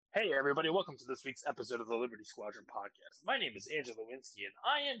Hey, everybody, welcome to this week's episode of the Liberty Squadron podcast. My name is Angela Lewinsky, and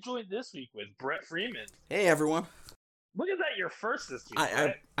I am joined this week with Brett Freeman. Hey everyone. Look at that, you're first this week, I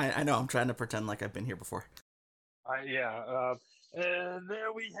Brett. I I know I'm trying to pretend like I've been here before. And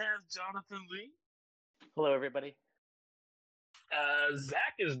there we have Jonathan Lee. Hello, everybody.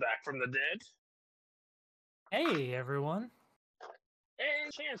 Zach is back from the dead. Hey, everyone.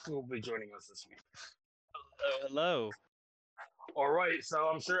 And Chance will be joining us this week. Hello. All right, so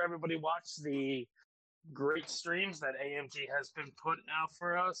I'm sure everybody watched the great streams that AMG has been put out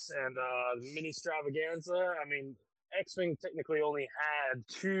for us and mini extravaganza. I mean, X-Wing technically only had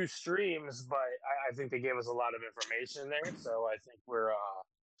 2 streams, but I think they gave us a lot of information there. So I think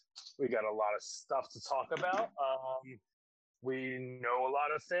we got a lot of stuff to talk about. We know a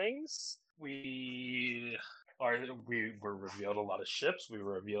lot of things. We were revealed a lot of ships. We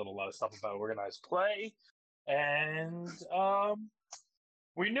were revealed a lot of stuff about organized play, and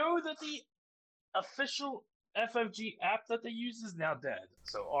we know that the official FFG app that they use is now dead.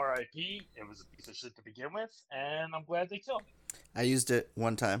 So RIP. It was a piece of shit to begin with, and I'm glad they killed it. I used it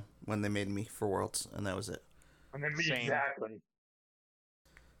one time when they made me for Worlds, and that was it. And then Same. exactly,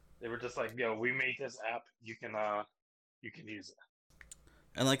 they were just like, "Yo, we made this app. You can use it."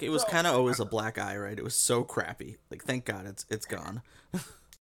 And like it was So- kind of always a black eye, right? It was so crappy. Like thank God it's gone.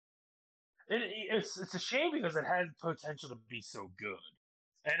 It's a shame because it had potential to be so good,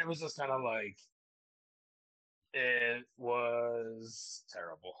 and it was just kind of like it was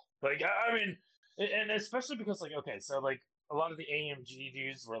terrible. Like I mean, and especially because like okay, so like a lot of the AMG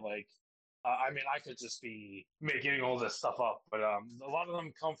dudes were like, I mean, I could just be making all this stuff up, but a lot of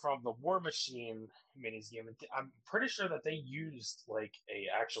them come from the War Machine minis game. And I'm pretty sure that they used like a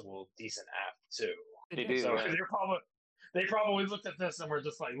actual decent app too. They do. So yeah. they probably looked at this and were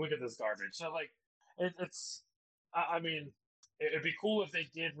just like, look at this garbage. So like, it's I mean, it'd be cool if they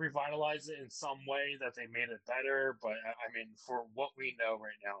did revitalize it in some way that they made it better. But I mean, for what we know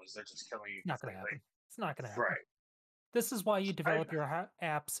right now is they're just killing you. Not going to happen. It's not going to happen. Right. This is why you develop your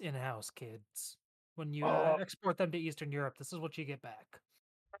apps in-house, kids. When you export them to Eastern Europe, this is what you get back.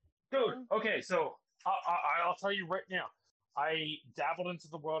 Dude, okay, so I'll tell you right now. I dabbled into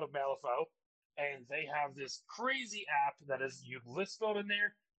the world of Malifaux, and they have this crazy app that is you list build in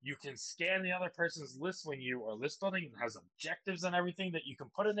there. You can scan the other person's list when you are list building. It has objectives and everything that you can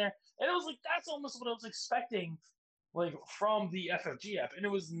put in there. And it was like that's almost what I was expecting, like from the FFG app, and it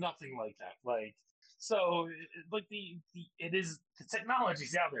was nothing like that. Like so, like it is the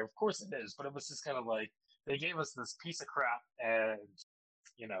technology's out there, of course it is, but it was just kind of like they gave us this piece of crap, and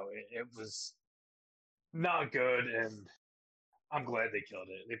it was not good, and I'm glad they killed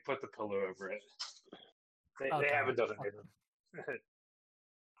it. They put the pillow over it. They haven't done anything.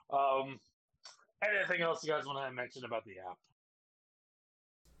 Anything else you guys want to mention about the app?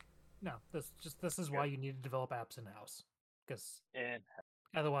 No, this is why you need to develop apps in-house. Because And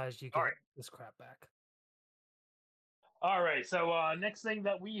otherwise you get Alright. this crap back. all right, so next thing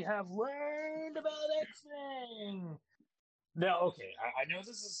that we have learned about X-Wing. Now, okay, I know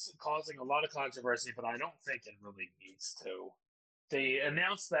this is causing a lot of controversy, but I don't think it really needs to. They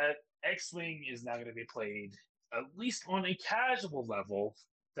announced that X-Wing is now going to be played, at least on a casual level,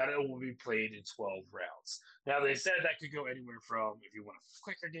 that it will be played in 12 rounds. Now, they said that could go anywhere from, if you want a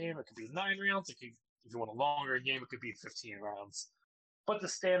quicker game, it could be 9 rounds. If you want a longer game, it could be 15 rounds. But the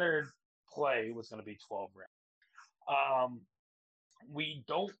standard play was going to be 12 rounds. We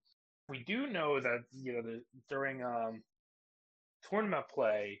do know that, during tournament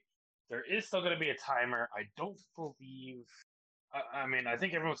play, there is still going to be a timer. I don't believe. I mean, I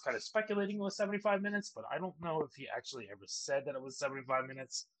think everyone's kind of speculating it was 75 minutes, but I don't know if he actually ever said that it was 75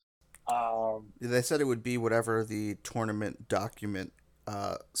 minutes. They said it would be whatever the tournament document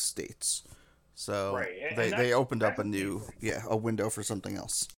states. So Right, and they opened up that's a new a window for something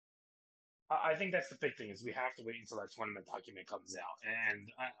else. I think that's the big thing is we have to wait until that tournament document comes out, and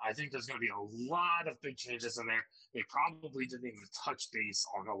I think there's going to be a lot of big changes in there. They probably didn't even touch base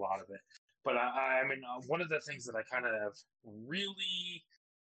on a lot of it, but I mean, one of the things that I kind of really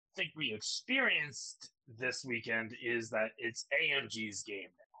think we experienced this weekend is that it's AMG's game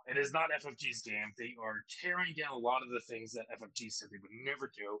now. It is not FFG's game. They are tearing down a lot of the things that FFG said they would never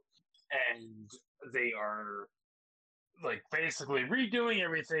do, and they are like basically redoing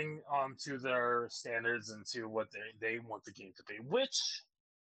everything to their standards and to what they want the game to be, which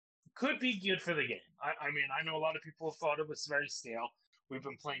could be good for the game. I mean, I know a lot of people thought it was very stale. We've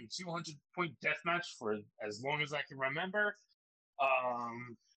been playing 200-point deathmatch for as long as I can remember.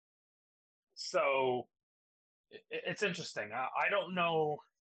 So it's interesting. I don't know.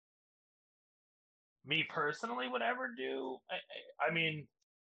 Me personally would ever do. I mean,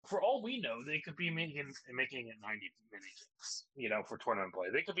 for all we know, they could be making it 90 minutes, for tournament play.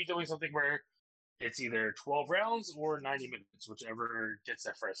 They could be doing something where it's either 12 rounds or 90 minutes, whichever gets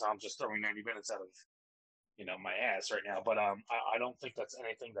there first. I'm just throwing 90 minutes out of, my ass right now. But I don't think that's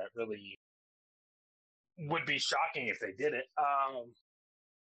anything that really would be shocking if they did it.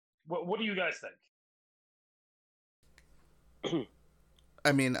 What do you guys think?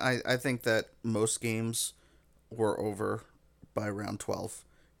 I mean, I think that most games were over by round 12,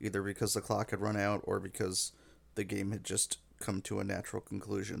 either because the clock had run out or because the game had just come to a natural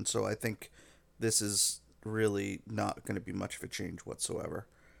conclusion. So I think this is really not going to be much of a change whatsoever.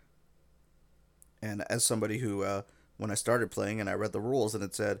 And as somebody who, when I started playing and I read the rules and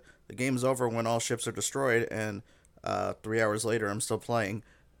it said, the game's over when all ships are destroyed, and 3 hours later I'm still playing,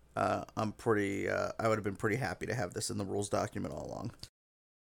 I would have been pretty happy to have this in the rules document all along.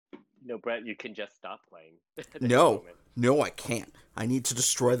 No, Brett, you can just stop playing. No, I can't. I need to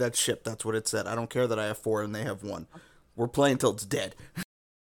destroy that ship. That's what it said. I don't care that I have 4 and they have 1. We're playing till it's dead.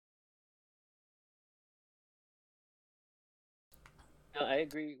 No, I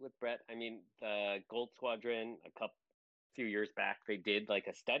agree with Brett. I mean, the Gold Squadron, few years back, they did like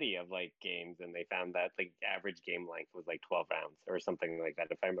a study of like games, and they found that like average game length was like 12 rounds or something like that,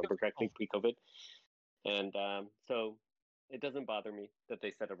 if I remember correctly, pre-COVID. And so it doesn't bother me that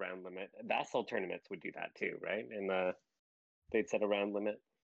they set a round limit. Vassal tournaments would do that too, right? And they'd set a round limit.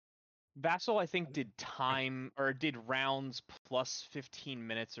 Vassal, I think, did rounds plus 15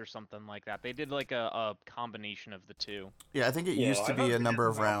 minutes or something like that. They did like a combination of the two. Yeah, I think it used to be a number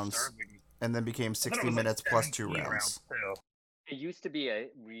of rounds, and then became 60 minutes plus 2 rounds. It used to be a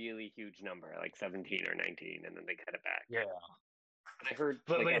really huge number, like 17 or 19, and then they cut it back. Yeah. I heard.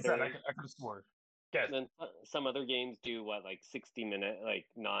 But like I said, I could have sworn. And then some other games do 60-minute, like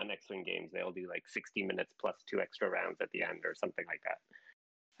non-X-Wing games. They'll do like 60 minutes plus 2 extra rounds at the end or something like that.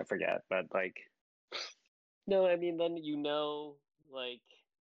 I forget, but no, I mean, then when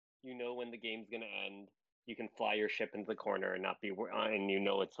the game's gonna end. You can fly your ship into the corner and not be, and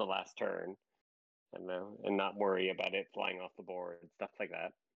it's the last turn, and not worry about it flying off the board and stuff like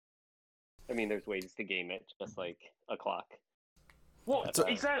that. I mean, there's ways to game it, just like a clock. Well,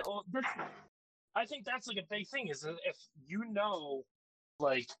 exactly. I think that's like a big thing. Is that if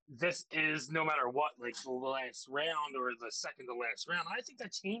this is no matter what, like the last round or the second to last round, I think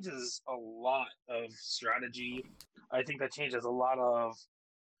that changes a lot of strategy. I think that changes a lot of,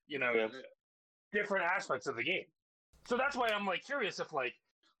 different aspects of the game. So that's why I'm curious if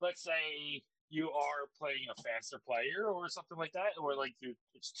let's say you are playing a faster player or something like that, or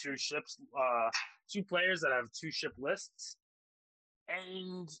it's 2 ships, 2 players that have 2 ship lists,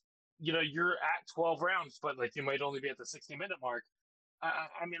 and you're at 12 rounds, but you might only be at the 60-minute mark.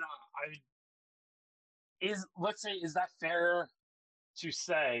 Is that fair to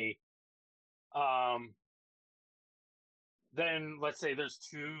say? Then let's say there's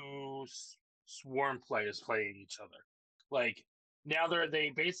 2 swarm players playing each other. Now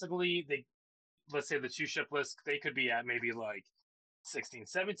let's say the 2 ship list, they could be at maybe 16,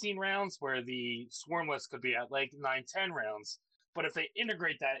 17 rounds, where the swarm list could be at 9, 10 rounds. But if they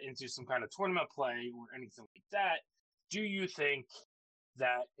integrate that into some kind of tournament play or anything like that, do you think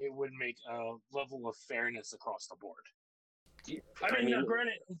that it would make a level of fairness across the board? I mean,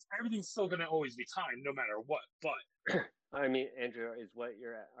 granted, everything's still going to always be timed no matter what, but... I mean, Andrew,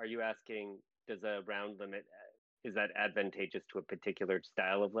 are you asking, does a round limit, is that advantageous to a particular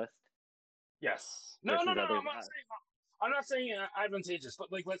style of list? Yes. No, I'm not saying advantageous, but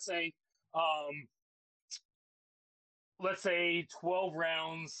let's say 12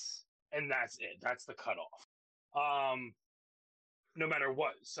 rounds and that's it. That's the cutoff. No matter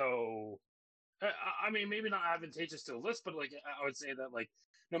what. So, I mean, maybe not advantageous to the list, but I would say that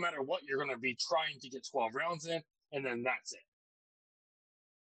no matter what, you're going to be trying to get 12 rounds in, and then that's it.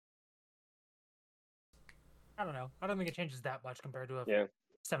 I don't know. I don't think it changes that much compared to a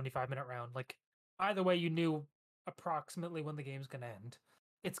 75-minute round. Either way, you knew approximately when the game's going to end.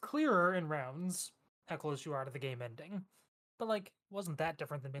 It's clearer in rounds how close you are to the game ending. But, wasn't that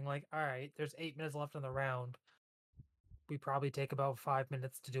different than being all right, there's 8 minutes left in the round. We probably take about 5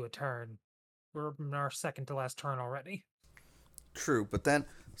 minutes to do a turn. We're in our second to last turn already. True, but then,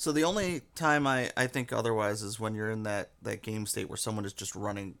 so the only time I think otherwise is when you're in that game state where someone is just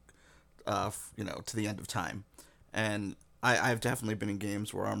running, to the end of time. And I've definitely been in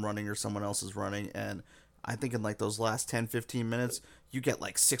games where I'm running or someone else is running, and I think in those last 10, 15 minutes, you get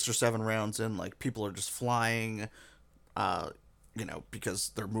 6 or 7 rounds in, people are just flying,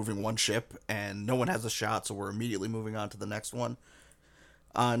 because they're moving one ship and no one has a shot, so we're immediately moving on to the next one.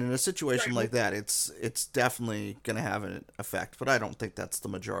 And in a situation like that, it's definitely going to have an effect, but I don't think that's the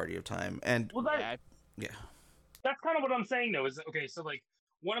majority of time. And Well, yeah, that's kind of what I'm saying though. Is okay. So like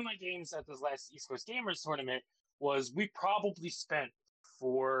one of my games at this last East Coast Gamers tournament was we probably spent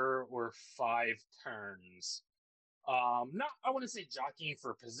 4 or 5 turns. Not I wouldn't say jockeying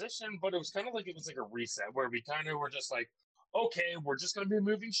for position, but it was like a reset where we kind of were just like, okay, we're just going to be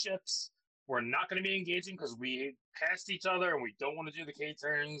moving ships. We're not going to be engaging because we passed each other and we don't want to do the K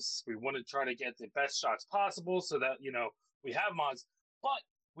turns. We want to try to get the best shots possible so that we have mods. But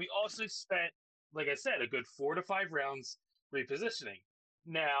we also spent, like I said, a good 4 to 5 rounds repositioning.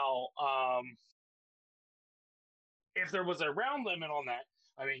 Now, if there was a round limit on that,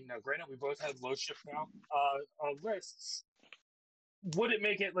 I mean, now granted, we both had low shift count lists. Would it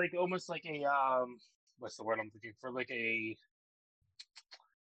make it like almost like a what's the word I'm looking for? Like a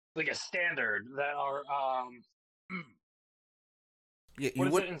standard that are yeah, what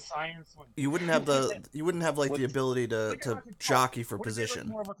is it in science? you wouldn't have like the ability to jockey for Would it be, position.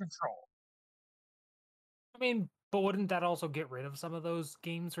 like, more of a control. I mean, but wouldn't that also get rid of some of those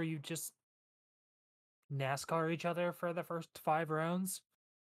games where you just NASCAR each other for the first 5 rounds?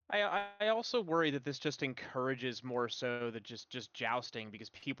 I also worry that this just encourages more so that just jousting, because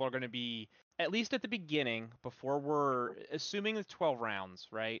people are going to be, at least at the beginning, before we're assuming it's 12 rounds,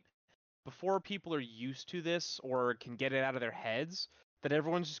 right? Before people are used to this or can get it out of their heads, that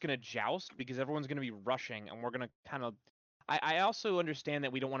everyone's just going to joust because everyone's going to be rushing, and we're going to kind of. I also understand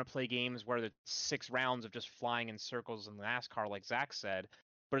that we don't want to play games where there's 6 rounds of just flying in circles in NASCAR, like Zach said,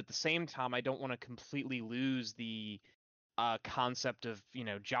 but at the same time, I don't want to completely lose the concept of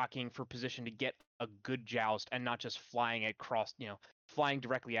jockeying for position to get a good joust and not just flying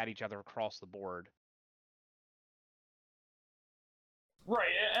directly at each other across the board. Right,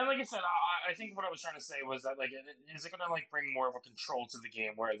 and like I said, I think what I was trying to say was that like, is it going to like bring more of a control to the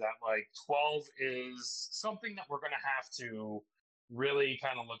game, where that like 12 is something that we're going to have to really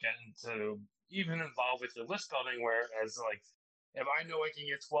kind of look at and to even involve with your list building. Whereas like, if I know I can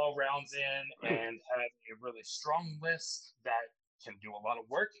get 12 rounds in and have a really strong list that can do a lot of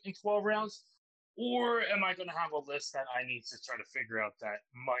work in 12 rounds, or am I going to have a list that I need to try to figure out that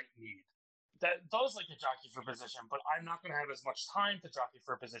might need that does like to jockey for position, but I'm not going to have as much time to jockey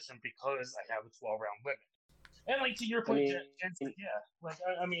for a position because I have a 12-round limit. And like to your point, Jensen, yeah, like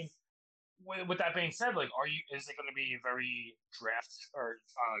I mean, with that being said, like, is it going to be very draft or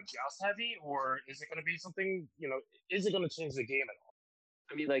joust heavy, or is it going to be something? Is it going to change the game at all?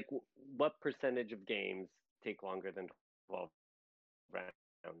 I mean, like, what percentage of games take longer than 12 rounds?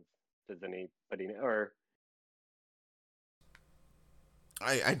 Does anybody know? Or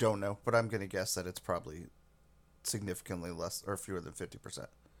I don't know, but I'm going to guess that it's probably significantly less or fewer than 50%.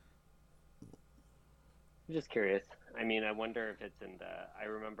 I'm just curious. I mean, I wonder if it's in the. I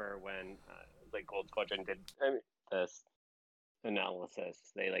remember when like Gold Squadron did this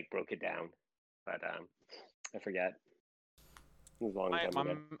analysis, they like broke it down, but I forget. It was a long time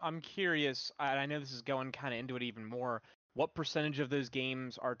ago. I'm curious. I know this is going kind of into it even more. What percentage of those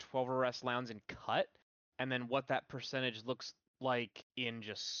games are 12 arrest rounds in cut, and then what that percentage looks like in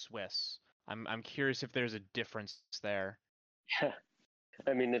just Swiss? I'm curious if there's a difference there. Yeah,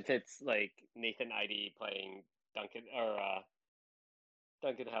 I mean, if it's like Nathan Idy playing Duncan or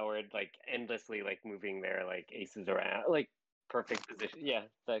Duncan Howard, like endlessly like moving their like aces around, like perfect position. Yeah,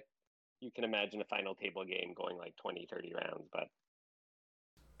 like you can imagine a final table game going like 20, 30 rounds, but.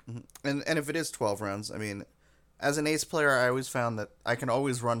 And if it is 12 rounds, I mean, as an ace player, I always found that I can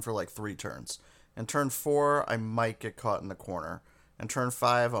always run for like 3 turns. And turn 4, I might get caught in the corner. And turn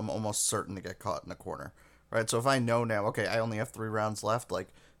 5, I'm almost certain to get caught in the corner. Right? So if I know now, okay, I only have 3 rounds left, like,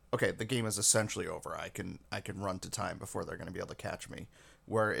 okay, the game is essentially over. I can run to time before they're going to be able to catch me.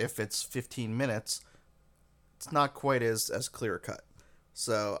 Where if it's 15 minutes, it's not quite as clear cut.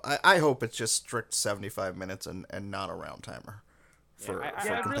 So I hope it's just strict 75 minutes and not a round timer for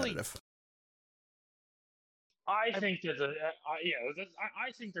competitive. I think that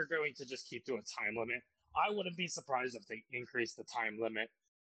I think they're going to just keep to a time limit. I wouldn't be surprised if they increase the time limit.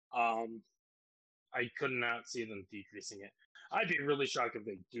 I could not see them decreasing it. I'd be really shocked if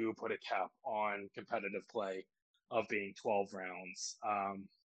they do put a cap on competitive play of being 12 rounds.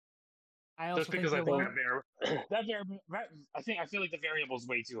 I also just because think I feel like the variable is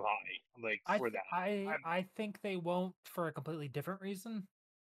way too high. Like for that, I think they won't for a completely different reason.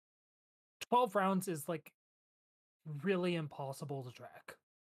 12 rounds is like really impossible to track.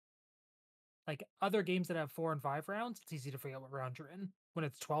 Like other games that have 4 and 5 rounds, it's easy to figure out what round you're in. When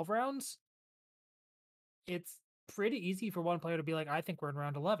it's 12 rounds, it's pretty easy for one player to be like, I think we're in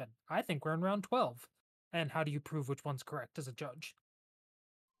round 11. I think we're in round 12. And how do you prove which one's correct as a judge?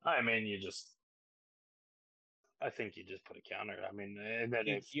 I mean, I think you just put a counter. I mean, and then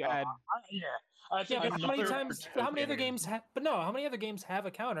if You add yeah, I think Yeah, but how many Another times? How many other token- games have? But no, how many other games have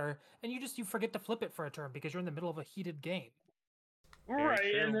a counter, and you forget to flip it for a turn because you're in the middle of a heated game. Very right?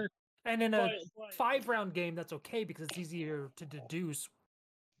 true. And then, And in a but 5-round game, that's okay because it's easier to deduce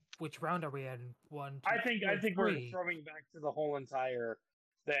which round are we in. One, two, I think we're three. throwing back to the whole entire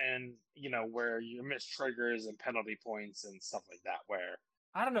then where you miss triggers and penalty points and stuff like that. Where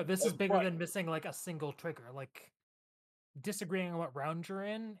I don't know. This is bigger but- than missing like a single trigger. Like disagreeing on what round you're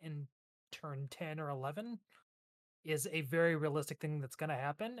in turn 10 or 11 is a very realistic thing that's going to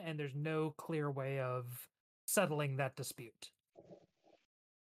happen, and there's no clear way of settling that dispute.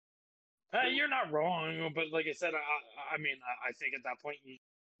 you're not wrong, but like I said, I mean, I think at that point,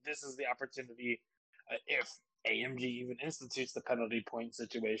 this is the opportunity if AMG even institutes the penalty point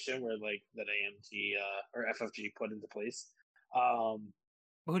situation where like that AMG or FFG put into place.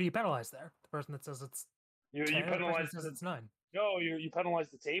 But who do you penalize there? The person that says it's You 10 or the person penalize that says it's 9? no, you penalize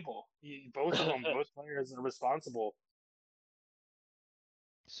the table. Both of them, both players are responsible.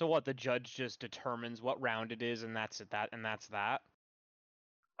 So what? The judge just determines what round it is, and that's it. That's that.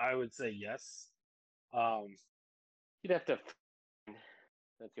 I would say yes. Um, You'd have to.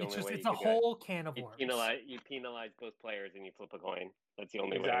 That's the It's only just way it's you a could do it. whole can of worms. You penalize both players and you flip a coin. That's the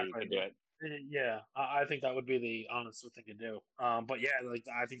only way you exactly. could do it. Yeah, I think that would be the honest thing to do. But yeah, like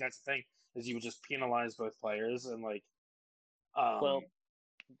I think that's the thing is you would just penalize both players and like. Well,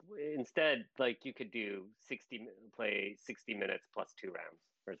 instead, like you could do play 60 minutes plus 2 rounds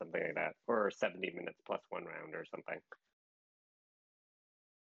or something like that, or 70 minutes plus 1 round or something.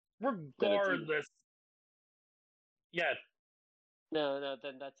 regardless, yeah, No,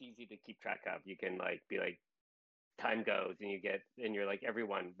 then that's easy to keep track of. You can like be like, time goes, and you're like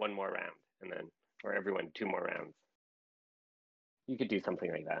everyone 1 more round, and then or everyone 2 more rounds. You could do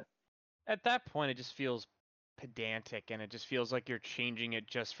something like that. At that point, it just feels pedantic, and it just feels like you're changing it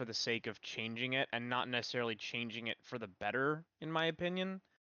just for the sake of changing it, and not necessarily changing it for the better, in my opinion.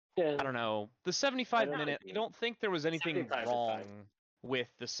 Yeah, I don't know. The 75 don't minute, think I don't think there was anything 75 is fine. wrong with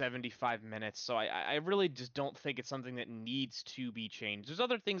the 75 minutes, so I really just don't think it's something that needs to be changed. There's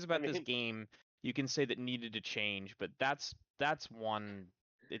other things about this mean- game you can say that needed to change, but that's one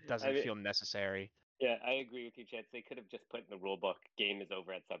it doesn't mean- feel necessary. Yeah, I agree with you, Chance. They could have just put in the rule book, game is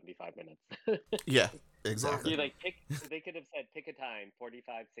over at 75 minutes. Yeah, exactly. You like they could have said pick a time,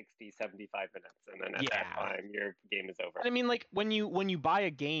 45, 60, 75 minutes, and then at that Yeah. time your game is over. I mean, like when you buy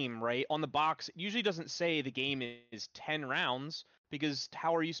a game, right, on the box, it usually doesn't say the game is 10 rounds, because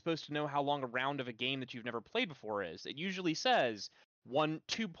how are you supposed to know how long a round of a game that you've never played before is? It usually says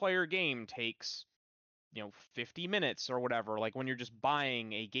 2-player game takes 50 minutes or whatever. Like when you're just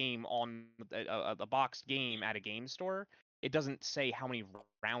buying a game on a boxed game at a game store, it doesn't say how many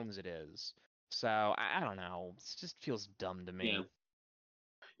rounds it is. So I don't know. It just feels dumb to me. Yeah.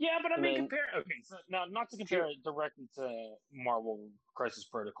 yeah, but I And mean, then- compare. Okay, so now not to compare it directly to Marvel Crisis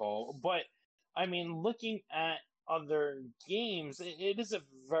Protocol, but I mean, looking at other games, it is a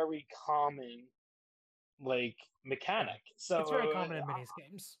very common like mechanic. So It's very common in minis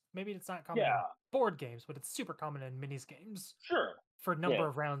games. Maybe it's not common yeah, in board games, but it's super common in minis games sure. for number Yeah.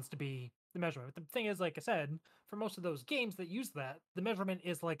 of rounds to be the measurement. But the thing is, like I said, for most of those games that use that, the measurement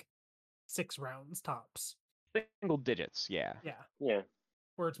is like 6 rounds tops. Single digits, yeah. Yeah, Yeah.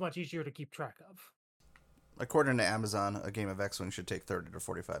 where it's much easier to keep track of. According to Amazon, a game of X-Wing should take 30 to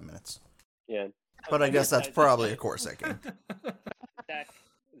 45 minutes. Yeah. But I guess that's probably a Corsair game.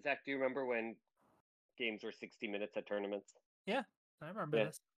 Zach, do you remember when games were 60 minutes at tournaments? I remember Yeah.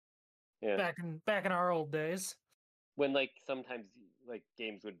 this Yeah. back in our old days. When like sometimes like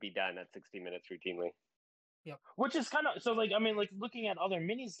games would be done at 60 minutes routinely. Which is kind of so like I mean like looking at other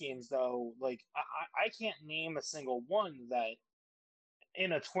minis games though, like I can't name a single one that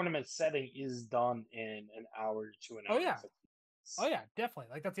in a tournament setting is done in an hour to an Oh, hour. yeah. and 50 minutes. Oh yeah, definitely.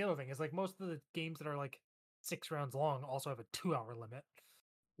 Like that's the other thing is like most of the games that are like 6 rounds long also have a 2-hour limit.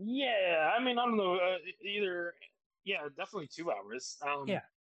 Yeah, I mean I don't know either. Yeah, definitely 2 hours. Yeah.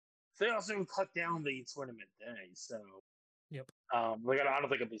 They also cut down the tournament day, so. Yep. Like I don't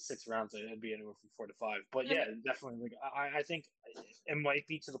think it'd be 6 rounds. It'd be anywhere from 4 to 5. But yeah, definitely. Like I think it might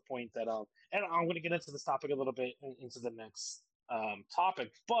be to the point that and I'm going to get into this topic a little bit into the next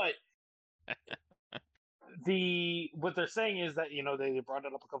topic. But what they're saying is that they brought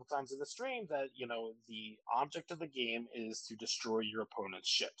it up a couple times in the stream that the object of the game is to destroy your opponent's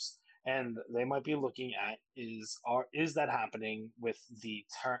ships, and they might be looking at is that happening with the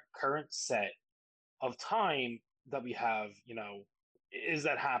current set of time that we have, is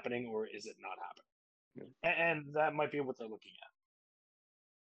that happening or is it not happening? And that might be what they're looking at.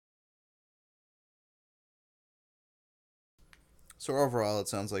 So overall, it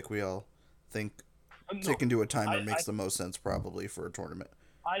sounds like we all think No, sticking to a timer I, makes the most sense probably for a tournament.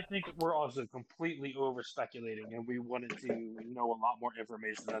 I think we're also completely over speculating, and we wanted to know a lot more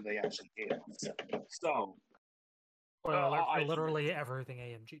information than they actually gave us. So, Spoiler alert for literally everything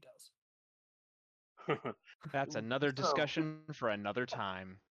AMG does. That's another So, discussion for another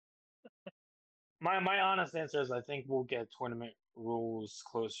time. my honest answer is I think we'll get tournament rules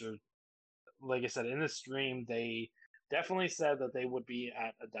closer. Like I said, in the stream, they definitely said that they would be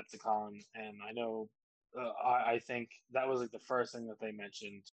at Adepticon, and I know I think that was like the first thing that they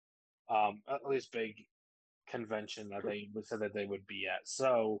mentioned, at least big convention that they said that they would be at.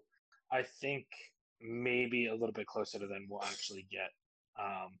 So I think maybe a little bit closer to them we'll actually get.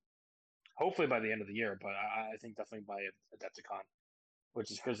 Hopefully by the end of the year, but I think definitely by Adepticon,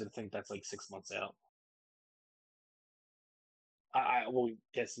 which is crazy to think that's like 6 months out. I will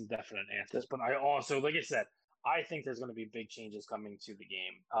get some definite answers, but I also, like I said, I think there's going to be big changes coming to the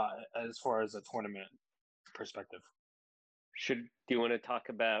game as far as a tournament perspective. Do you want to talk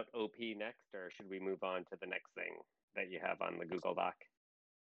about OP next, or should we move on to the next thing that you have on the Google Doc?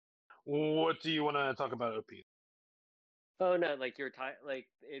 What do you want to talk about, OP? Oh no, like like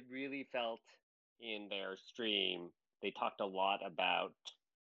it really felt in their stream they talked a lot about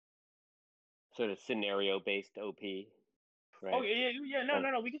sort of scenario-based OP, right? Oh yeah.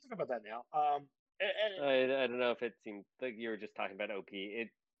 No. We can talk about that now. I don't know if it seemed like you were just talking about OP.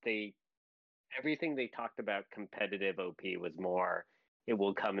 Everything they talked about competitive OP was more it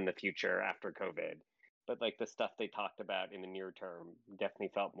will come in the future after COVID. But like the stuff they talked about in the near term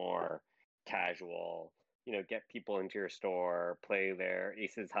definitely felt more casual. You know, get people into your store, play their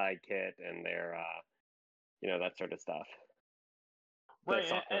Aces High kit and their that sort of stuff.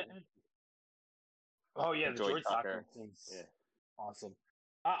 Right. Oh yeah, the Droid Soccer seems awesome.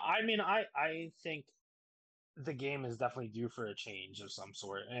 I mean, I think the game is definitely due for a change of some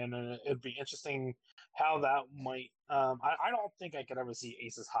sort, and it'd be interesting how that might. I don't think I could ever see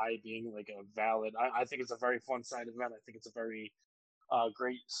Aces High being like a valid. I think it's a very fun side event. I think it's a very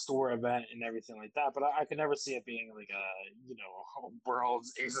great store event and everything like that. But I could never see it being like a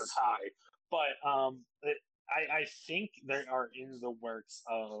World's Aces High. But I think they are in the works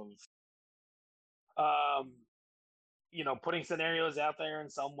of um putting scenarios out there in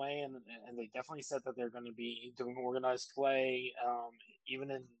some way, and they definitely said that they're going to be doing organized play,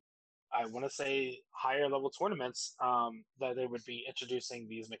 even in I want to say higher level tournaments, that they would be introducing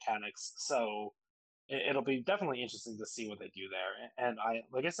these mechanics. So it'll be definitely interesting to see what they do there. And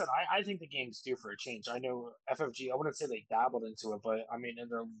like I said, I think the game's due for a change. I know FFG. I wouldn't say they dabbled into it, but I mean, in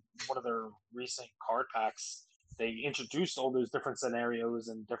one of their recent card packs, they introduced all those different scenarios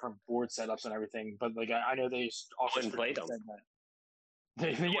and different board setups and everything. But like I know they also played them. Said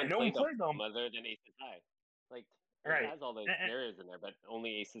that no one played them other than Aces High. Like right. It has all those scenarios in there, but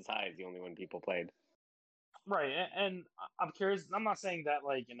only Aces High is the only one people played. Right, and I'm curious. I'm not saying that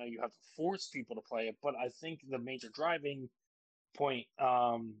like you have to force people to play it, but I think the major driving point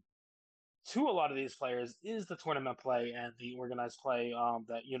to a lot of these players is the tournament play and the organized play.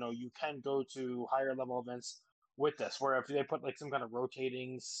 That you can go to higher level events with this, where if they put like some kind of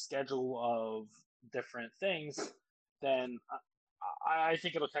rotating schedule of different things, then I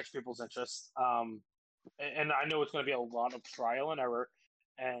think it'll catch people's interest. And I know it's going to be a lot of trial and error,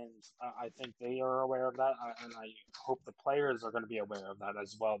 and I think they are aware of that, and I hope the players are going to be aware of that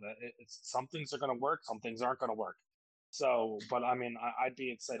as well. That some things are going to work, some things aren't going to work. So, but I mean, I'd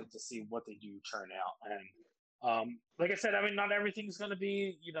be excited to see what they do churn out. And like I said, I mean, not everything's going to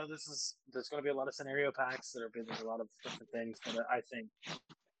be, there's going to be a lot of scenario packs. There'll be a lot of different things, but I think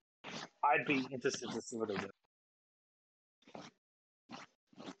I'd be interested to see what they do.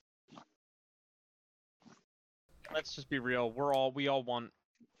 Let's just be real. We all want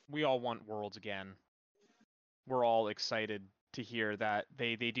Worlds again. We're all excited to hear that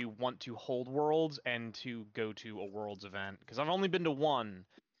they do want to hold Worlds and to go to a Worlds event, because I've only been to one,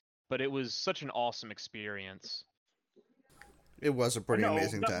 but it was such an awesome experience. It was a pretty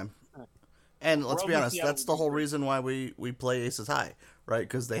amazing time. And let's be honest, that's the whole reason why we play Aces High, right?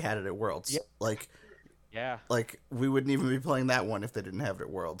 Because they had it at Worlds. Yep. Like we wouldn't even be playing that one if they didn't have it at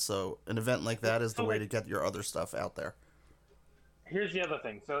Worlds. So an event like that is the way to get your other stuff out there. Here's the other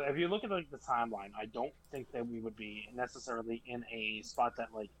thing. So if you look at the timeline, I don't think that we would be necessarily in a spot that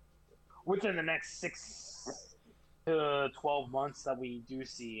within the next 6 to 12 months that we do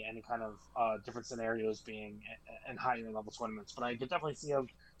see any kind of different scenarios being in higher level tournaments. But I could definitely see them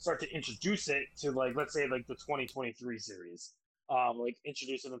start to introduce it to let's say the 2023 series.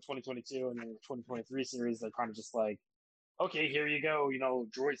 Introduce it in 2022 and then the 2023 series. They're kind of just okay, here you go.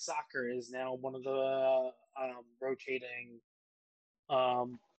 Droid Soccer is now one of the rotating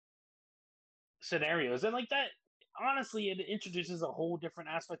scenarios, and like that. Honestly, it introduces a whole different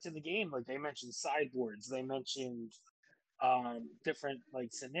aspect to the game. Like they mentioned sideboards, they mentioned different like Oh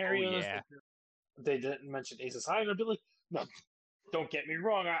scenarios. yeah. They didn't mention Aces High, and I'd be like, no, don't get me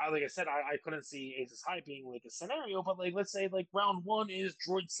wrong. Like I said, I couldn't see Aces High being like a scenario, but like let's say like round one is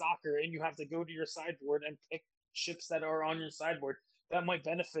Droid Soccer, and you have to go to your sideboard and pick ships that are on your sideboard. That might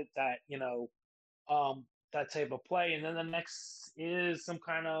benefit that that type of play. And then the next is some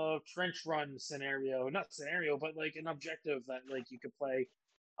kind of trench run scenario, not scenario, but like an objective that like you could play.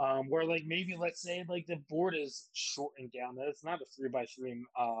 Where like maybe let's say like the board is shortened down, that it's not a 3x3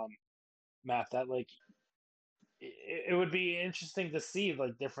 map, that like it would be interesting to see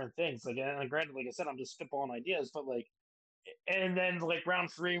like different things. Like, and granted, like I said, I'm just spitballing ideas, but like, and then like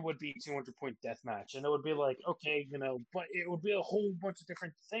round three would be 200-point death match, and it would be like, okay, but it would be a whole bunch of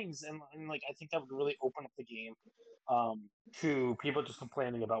different things, and like I think that would really open up the game to people just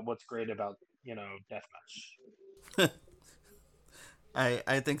complaining about what's great about deathmatch.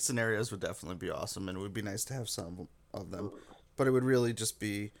 I think scenarios would definitely be awesome, and it would be nice to have some of them, but it would really just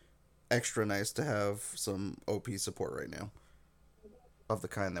be extra nice to have some OP support right now, of the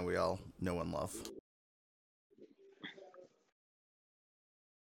kind that we all know and love.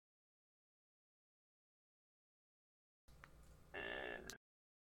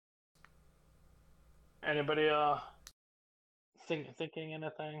 Anybody thinking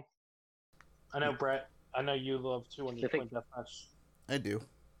anything? I know Brett. I know you love 200-point deathmatch. I do,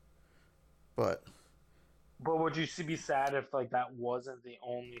 but would you be sad if like that wasn't the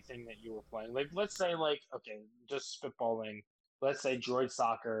only thing that you were playing? Like, let's say like okay, just spitballing. Let's say Droid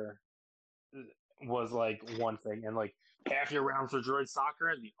Soccer was like one thing, and like half your rounds were Droid Soccer,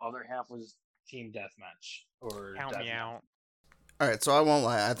 and the other half was Team Deathmatch or Count me Deathmatch. out. all right. So I won't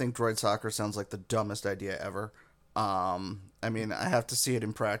lie. I think Droid Soccer sounds like the dumbest idea ever. I mean, I have to see it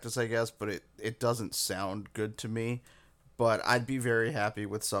in practice, I guess, but it doesn't sound good to me. But I'd be very happy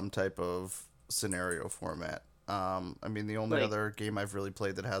with some type of scenario format. I mean, the only other game I've really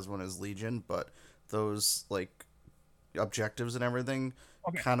played that has one is Legion, but those like objectives and everything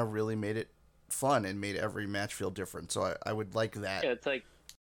kind of really made it fun and made every match feel different. So I would like that. Yeah, it's like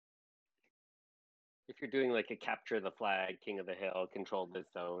if you're doing like a capture the flag, king of the hill, control this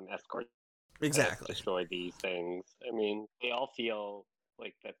zone, escort, Exactly. destroy these things. I mean, they all feel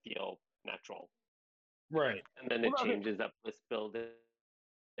like that feel natural, right? And then it changes up list building,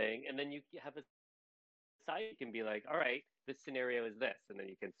 and then you have a side. You can be like, all right, this scenario is this, and then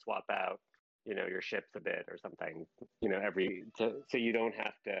you can swap out, your ships a bit or something, so you don't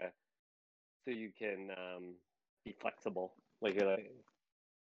have to, so you can be flexible. Like you're like,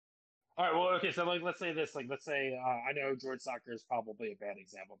 all right, well, okay, so like let's say this, like let's say I know Droid Soccer is probably a bad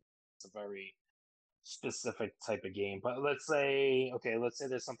example. It's a very specific type of game, but let's say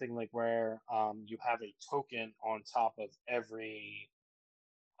there's something like where you have a token on top of every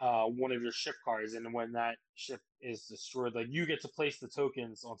one of your ship cards, and when that ship is destroyed, like you get to place the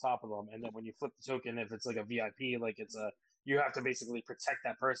tokens on top of them, and then when you flip the token, if it's like a VIP, like you have to basically protect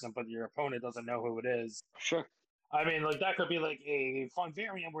that person, but your opponent doesn't know who it is. sure. I mean, like that could be like a fun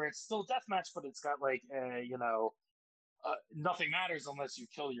variant where it's still deathmatch, but it's got like nothing matters unless you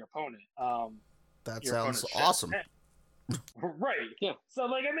kill your opponent. That sounds awesome. Right. Yeah. So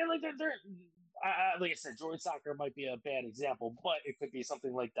like I mean like they're like I said, Droid Soccer might be a bad example, but it could be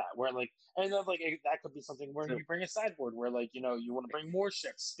something like that where like, and then like that could be something where you bring a sideboard where like you want to bring more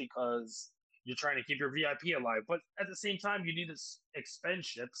ships because you're trying to keep your VIP alive, but at the same time you need to expend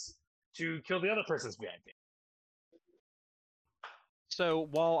ships to kill the other person's VIP. So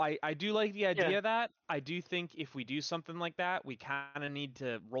while I do like the idea of that, I do think if we do something like that, we kind of need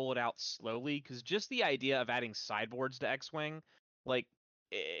to roll it out slowly, because just the idea of adding sideboards to X-Wing, like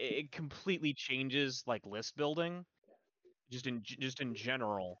it completely changes like list building, just in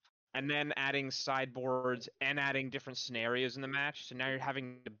general. And then adding sideboards and adding different scenarios in the match, so now you're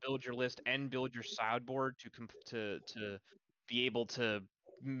having to build your list and build your sideboard to be able to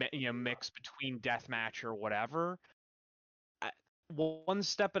mix between deathmatch or whatever. One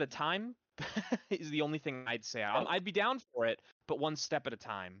step at a time is the only thing I'd say. I'd be down for it, but one step at a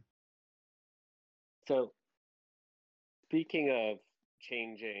time. So, speaking of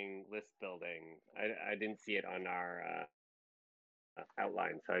changing list building, I didn't see it on our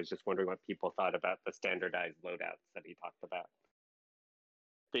outline, so I was just wondering what people thought about the standardized loadouts that he talked about.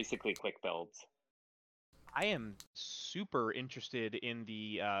 Basically, quick builds. I am super interested in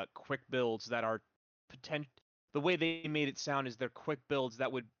the quick builds that are the way they made it sound is they're quick builds that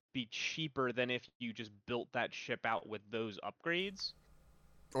would be cheaper than if you just built that ship out with those upgrades.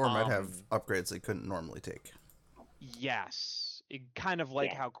 Or might have upgrades they couldn't normally take. Yes. kind of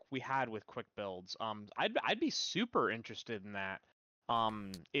like Yeah. how we had with quick builds. I'd be super interested in that.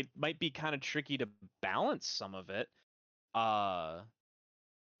 It might be kind of tricky to balance some of it. But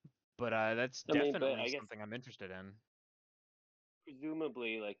that's I mean, but definitely I guess something I'm interested in.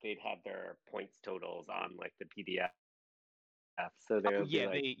 presumably, like they'd have their points totals on like the PDF, so Oh, there would be yeah,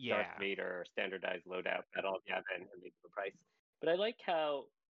 like Darth yeah. Vader standardized loadout Battle of Yavin, and they give a price. But I like how,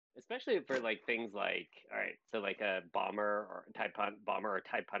 especially for like things like, all right, so like a bomber or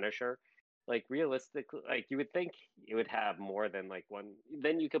TIE Punisher, like realistically, like you would think you would have more than like one.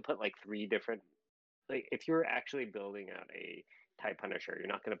 Then you could put like three different. Like if you're actually building out a TIE Punisher, you're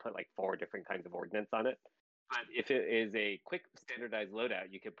not going to put like four different kinds of ordnance on it. But if it is a quick standardized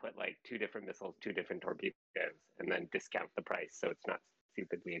loadout, you could put like two different missiles, two different torpedoes, and then discount the price so it's not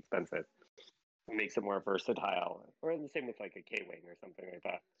stupidly expensive. It makes it more versatile. Or the same with like a K-wing or something like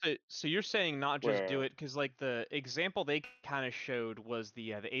that. So you're saying not just do Where it because like the example they kind of showed was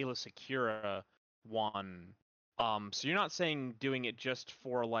the Ayla Secura one. So you're not saying doing it just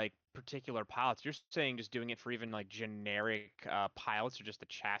for like particular pilots. You're saying just doing it for even like generic pilots or just the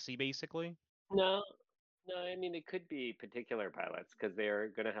chassis basically. no, no, I mean it could be particular pilots because they're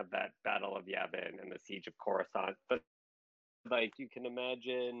going to have that Battle of Yavin and the Siege of Coruscant. But like you can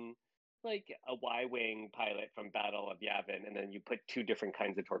imagine like a Y-wing pilot from Battle of Yavin, and then you put two different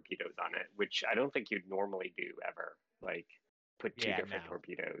kinds of torpedoes on it, which I don't think you'd normally do ever. Like put two Yeah, different no.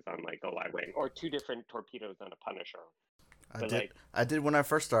 torpedoes on like a Y-wing, or two different torpedoes on a Punisher. I But did. like, I did when I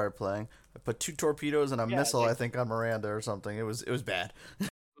first started playing. I put 2 torpedoes and a yeah, missile, like I think, on Miranda or something. It was bad.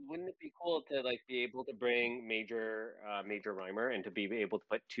 wouldn't it be cool to like be able to bring Major Rhymer and to be able to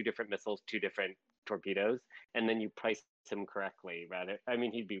put two different missiles, two different torpedoes, and then you price him correctly? Rather, I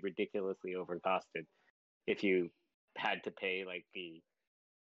mean, he'd be ridiculously overcosted if you had to pay like the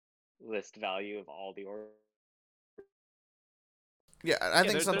list value of all the orders Yeah, I Yeah,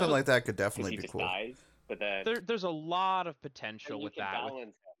 think something like that could because definitely he be just cool. dies. But then, there's a lot of then potential you with can that, with balance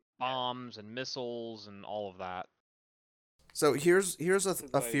him. Yeah, bombs and missiles and all of that. So here's because a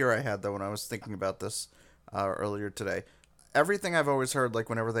like fear I had though when I was thinking about this earlier today. Everything I've always heard, like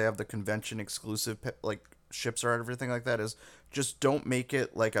whenever they have the convention exclusive like ships or everything like that, is just don't make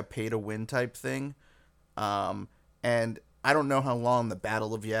it like a pay to win type thing. And I don't know how long the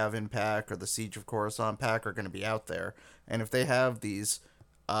Battle of Yavin pack or the Siege of Coruscant pack are going to be out there. And if they have these,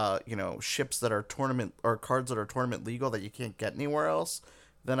 ships that are tournament or cards that are tournament legal that you can't get anywhere else,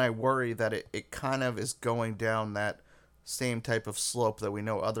 then I worry that it kind of is going down that same type of slope that we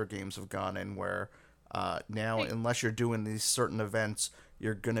know other games have gone in, where now, Hey, unless you're doing these certain events,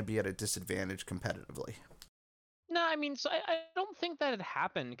 you're going to be at a disadvantage competitively. no, I mean, so I don't think that had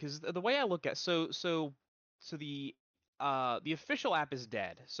happened because the way I look at so the official app is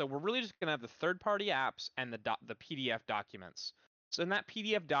dead. So we're really just gonna have the third party apps and the PDF documents. So in that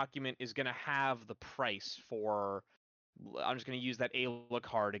PDF document is gonna have the price for. I'm just gonna use that Ayla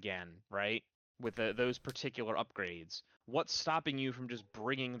card again, right? With those particular upgrades. What's stopping you from just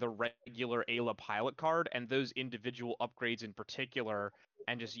bringing the regular Ayla pilot card and those individual upgrades in particular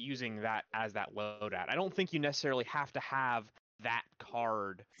and just using that as that loadout? I don't think you necessarily have to have that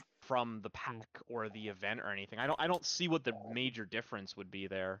card from the pack or the event or anything. I don't see what the major difference would be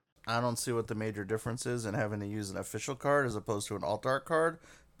there. I don't see what the major difference is in having to use an official card as opposed to an alt art card,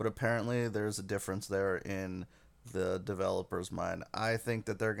 but apparently there's a difference there in the developer's mind. I think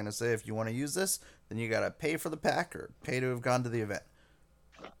that they're going to say if you want to use this, then you got to pay for the pack or pay to have gone to the event.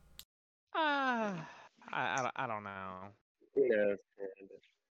 I don't know. who knows?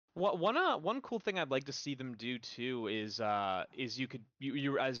 One cool thing I'd like to see them do too is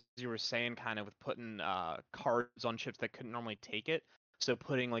you as you were saying kind of with putting cards on ships that couldn't normally take it. So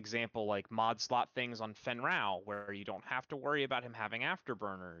putting like example like mod slot things on Fen Rao where you don't have to worry about him having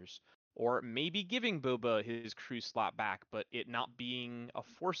afterburners, or maybe giving Boba his crew slot back, but it not being a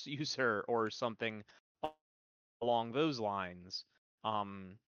force user or something along those lines.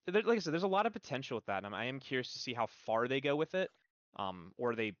 Like I said, there's a lot of potential with that, and I am curious to see how far they go with it.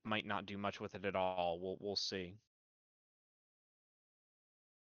 Or they might not do much with it at all. We'll see.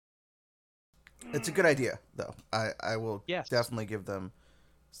 It's a good idea, though. I will Yes. definitely give them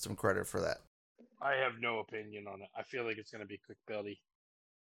some credit for that. I have no opinion on it. I feel like it's going to be quick buildy.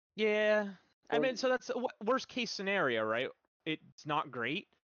 Yeah. I Well, mean, so that's worst case scenario, right? It's not great,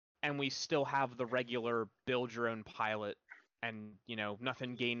 and we still have the regular build your own pilot, and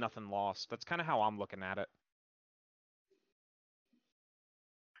nothing gained, nothing lost. That's kind of how I'm looking at it.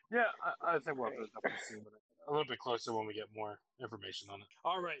 Yeah, I think we'll have to definitely see a little bit closer when we get more information on it.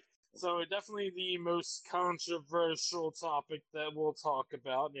 All right. So definitely the most controversial topic that we'll talk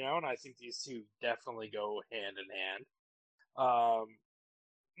about now, and I think these two definitely go hand in hand. We'll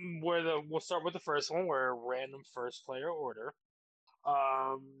start with the first one, where random first player order.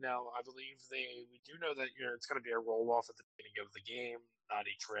 Now I believe we do know that it's going to be a roll off at the beginning of the game, not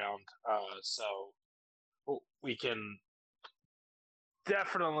each round. So we can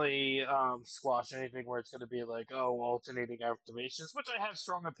definitely squash anything where it's going to be like, alternating activations, which I have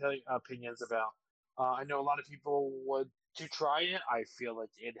strong opinions about. I know a lot of people would to try it. I feel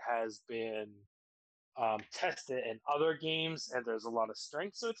like it has been tested in other games, and there's a lot of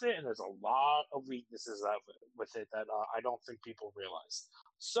strengths with it, and there's a lot of weaknesses with it that I don't think people realize.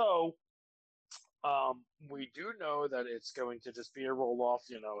 So we do know that it's going to just be a roll off,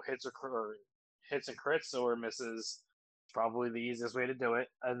 hits and crits or misses. Probably the easiest way to do it,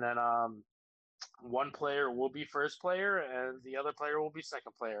 and then one player will be first player, and the other player will be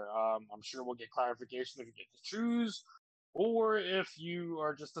second player. I'm sure we'll get clarification if you get to choose, or if you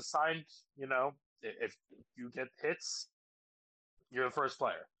are just assigned, if you get hits, you're the first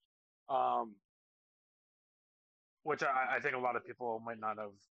player. Which I think a lot of people might not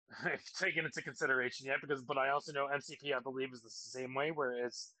have taken into consideration yet, but I also know MCP, I believe, is the same way, where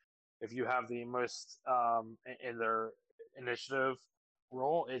it's if you have the most in their initiative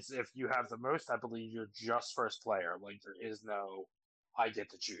role, it's if you have the most, I believe you're just first player. Like, there is no I get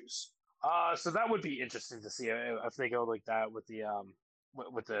to choose. So that would be interesting to see if they go like that with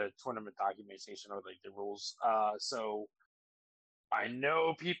the tournament documentation, or like the rules. So I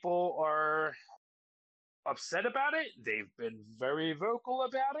know people are upset about it. They've been very vocal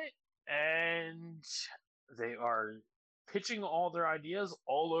about it, and they are pitching all their ideas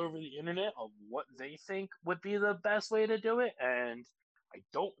all over the internet of what they think would be the best way to do it, and I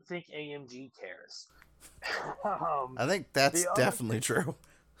don't think AMG cares. I think that's definitely true.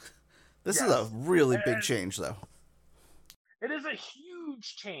 This is a really big change, though. It is a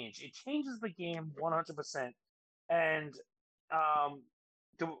huge change. It changes the game 100%. And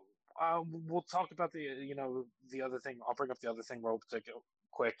we'll talk about the other thing. I'll bring up the other thing real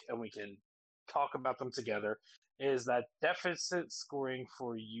quick, and we can talk about them together. Is that deficit scoring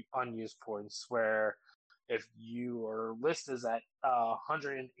for unused points, where if your list is at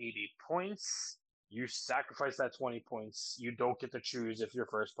 180 points, you sacrifice that 20 points. You don't get to choose if you're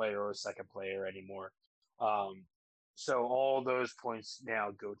first player or second player anymore. So all those points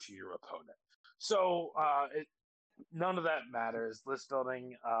now go to your opponent. So none of that matters. List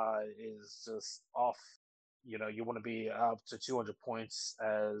building is just off. You want to be up to 200 points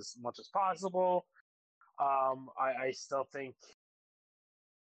as much as possible. I still think.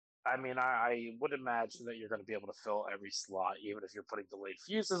 I would imagine that you're going to be able to fill every slot, even if you're putting delayed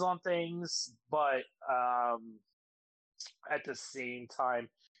fuses on things. But at the same time,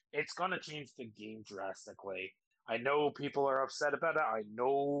 it's going to change the game drastically. I know people are upset about it. I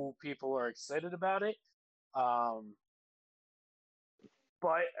know people are excited about it.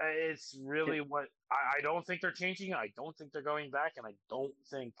 But it's really what I don't think they're changing. I don't think they're going back, and I don't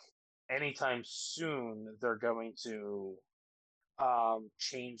think anytime soon they're going to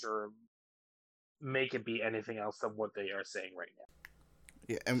change or make it be anything else than what they are saying right now.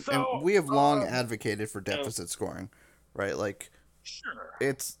 Yeah, and we have long advocated for deficit scoring, right? Like, sure,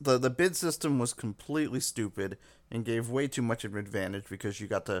 it's the bid system was completely stupid and gave way too much of an advantage because you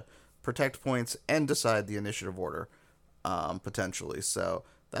got to protect points and decide the initiative order, potentially. So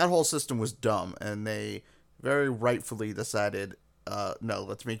that whole system was dumb, and they very rightfully decided, no,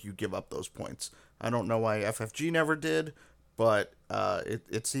 let's make you give up those points. I don't know why FFG never did, but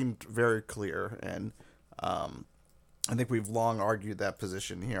it seemed very clear, and I think we've long argued that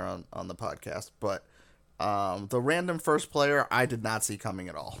position here on the podcast. But the random first player, I did not see coming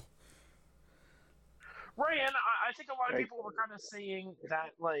at all. Right, and I think a lot of people were kind of saying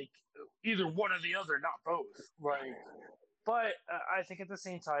that, like, either one or the other, not both. Like, but I think at the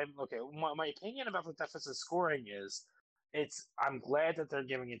same time, okay, my opinion about the deficit scoring is, I'm glad that they're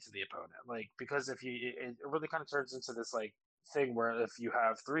giving it to the opponent, like, because if it really kind of turns into this like thing where if you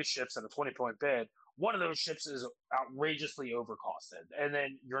have 3 ships and a 20-point bid, one of those ships is outrageously overcosted, and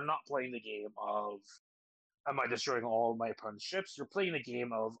then you're not playing the game of, am I destroying all of my opponent's ships? You're playing the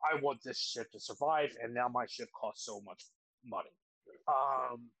game of, I want this ship to survive, and now my ship costs so much money.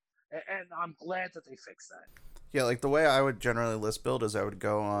 And I'm glad that they fixed that. Yeah, like the way I would generally list build is I would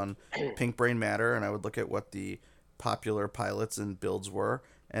go on Pink Brain Matter, and I would look at what the popular pilots and builds were,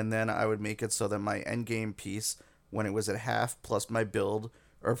 and then I would make it so that my endgame piece, when it was at half, plus my build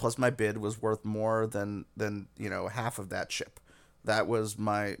or plus my bid, was worth more than half of that ship. That was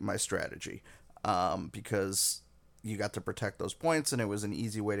my strategy, because you got to protect those points, and it was an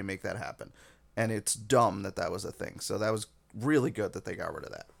easy way to make that happen. And it's dumb that was a thing. So that was really good that they got rid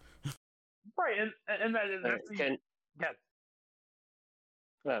of that. Right, and that's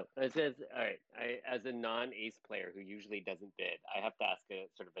Well, it says, all right, as a non-ace player who usually doesn't bid, I have to ask a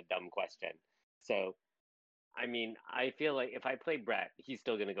sort of a dumb question. So, I mean, I feel like if I play Brett, he's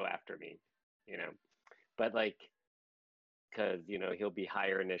still going to go after me, you know, but like, because, he'll be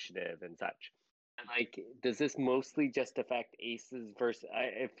higher initiative and such. And like, does this mostly just affect aces versus,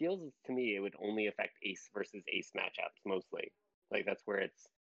 it feels to me it would only affect ace versus ace matchups mostly. Like, that's where it's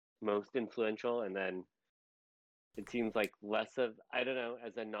most influential. And then it seems like less of, I don't know,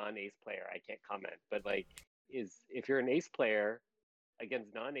 as a non-ace player I can't comment, but like, is if you're an ace player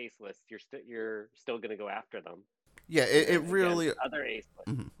against non-ace lists, you're still going to go after them. Yeah, And it then against really other ace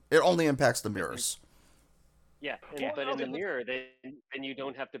lists, it only impacts the mirrors. yeah, Well, but in okay, the mirror, then you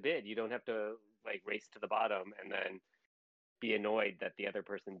don't have to bid. You don't have to like race to the bottom and then be annoyed that the other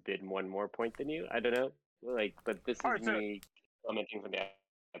person bid one more point than you. I don't know. Like, but this all is right. So, me commenting from the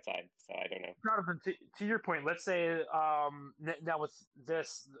outside, so I don't know. Jonathan, to your point, let's say now with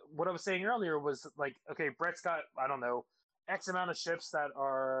this, what I was saying earlier was like, okay, Brett's got, I don't know, X amount of ships that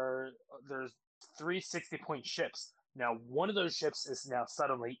are there's 360-point ships. Now, one of those ships is now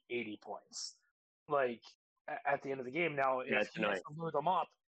suddenly 80 points. Like at the end of the game, now Yeah, if it's he has annoying. to load them up,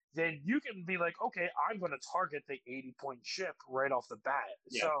 then you can be like, okay, I'm going to target the 80-point ship right off the bat.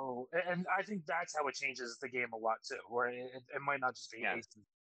 Yeah, So, and I think that's how it changes the game a lot too, where it might not just be yeah. aces So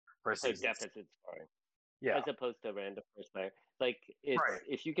versus deficit scoring, yeah, as opposed to random first player. Like it's right.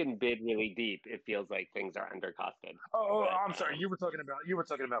 if you can bid really deep, it feels like things are undercosted. Oh, But I'm sorry. You were talking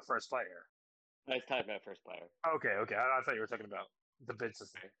about first player. I was talking about first player. Okay. I thought you were talking about the bid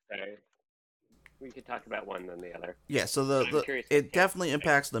system. So we could talk about one than the other. Yeah, so I'm curious. it definitely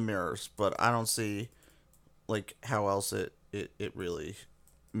impacts the mirrors, but I don't see like how else it really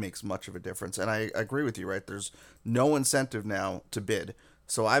makes much of a difference. And I agree with you, right? There's no incentive now to bid.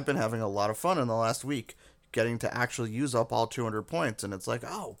 So I've been having a lot of fun in the last week getting to actually use up all 200 points, and it's like,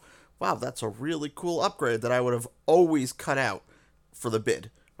 oh, wow, that's a really cool upgrade that I would have always cut out for the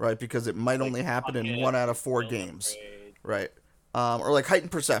bid, right? Because it might Like only happen in pocket 1 out of 4 skill games, upgrade. right? Or like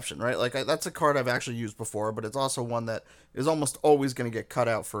heightened perception, right? Like that's a card I've actually used before, but it's also one that is almost always going to get cut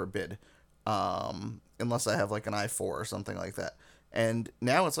out for a bid, unless I have like an I4 or something like that. And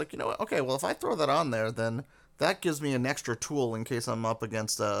now it's like, you know what? Okay, well if I throw that on there, then that gives me an extra tool in case I'm up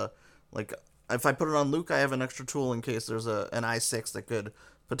against like if I put it on Luke, I have an extra tool in case there's an I6 that could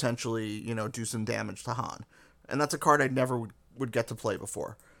potentially do some damage to Han, and that's a card I never would get to play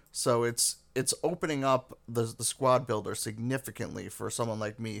before. So it's opening up the squad builder significantly for someone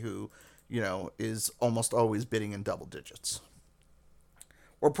like me who is almost always bidding in double digits.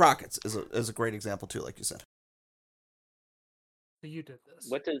 Or Prockets is a great example too, like you said. So you did this.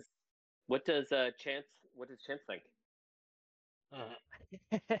 What does Chance think?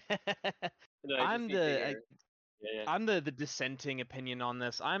 No, I just I'm need to the hear. Yeah. I'm the dissenting opinion on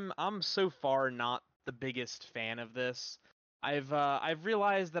this. I'm so far not the biggest fan of this. I've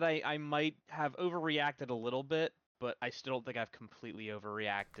realized that I might have overreacted a little bit, but I still don't think I've completely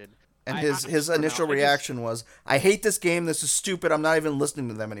overreacted. And I his I don't know. initial reaction was, "I hate this game. This is stupid. I'm not even listening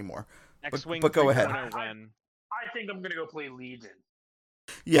to them anymore." X-Wing But go ahead. 3.0 win. I think I'm gonna go play Legion.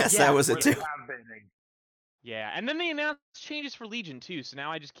 Yes, Yeah, that was Where it they too. have bidding. Yeah, and then they announced changes for Legion too, so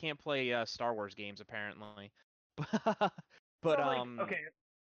now I just can't play Star Wars games apparently. But So like, okay,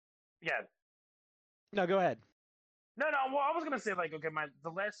 yeah. no, go ahead. No. Well, I was gonna say like, okay, the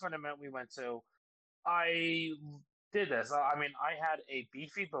last tournament we went to, I did this. I mean, I had a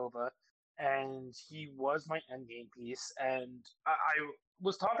beefy Boba, and he was my endgame piece, and I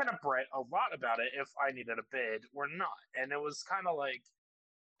was talking to Brett a lot about it if I needed a bid or not, and it was kind of like,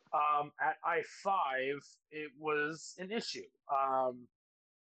 at I5, it was an issue.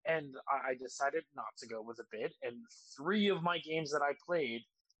 And I decided not to go with a bid. And 3 of my games that I played,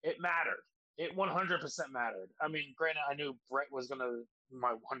 it mattered. It 100% mattered. I mean, granted, I knew Brett was gonna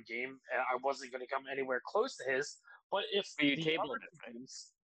my one game, and I wasn't gonna come anywhere close to his. But if But you the tabled other it, right?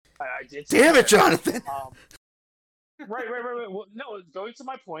 games, I did. Damn it, Jonathan! Right. Well, no, going to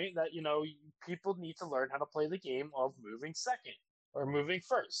my point that people need to learn how to play the game of moving second or moving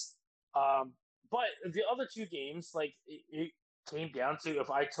first. But the other 2 games, like it came down to if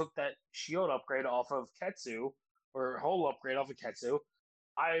I took that shield upgrade off of Ketsu or whole upgrade off of Ketsu,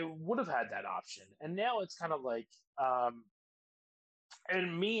 I would have had that option. And now it's kind of like,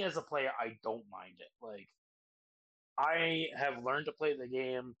 and me as a player, I don't mind it. Like I have learned to play the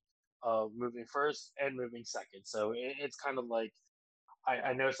game of moving first and moving second, so it's kind of like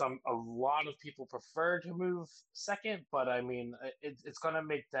I know a lot of people prefer to move second, but I mean, it's going to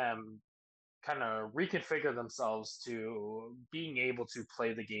make them kind of reconfigure themselves to being able to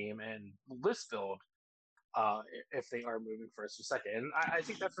play the game and list build if they are moving first or second. And I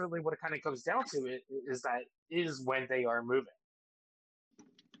think that's really what it kind of comes down to. Is when they are moving.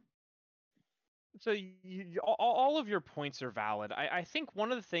 So all of your points are valid. I think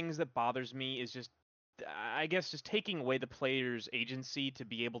one of the things that bothers me is just, I guess, just taking away the player's agency to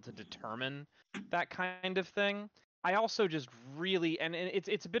be able to determine that kind of thing. I also just really, and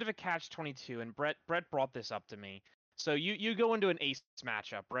it's a bit of a catch-22, and Brett brought this up to me. So you go into an ace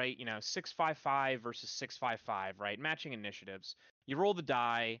matchup, right? 6-5-5 versus 6-5-5, right? Matching initiatives. You roll the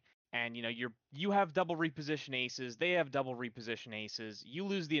die, and you have double reposition aces. They have double reposition aces. You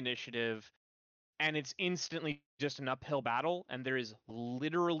lose the initiative, and it's instantly just an uphill battle, and there is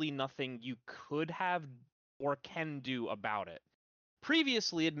literally nothing you could have or can do about it.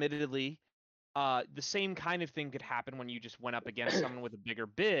 Previously, admittedly, the same kind of thing could happen when you just went up against someone with a bigger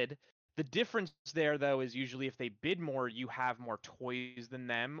bid. The difference there, though, is usually if they bid more, you have more toys than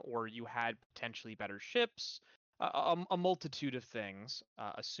them, or you had potentially better ships, a multitude of things,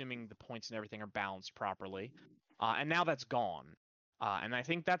 assuming the points and everything are balanced properly. And now that's gone. And I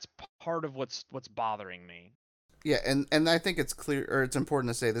think that's part of what's bothering me. Yeah, and I think it's clear, or it's important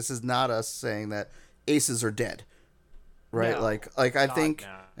to say, this is not us saying that aces are dead, right? No, like I God, think,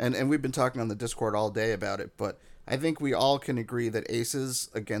 no. and we've been talking on the Discord all day about it, but I think we all can agree that aces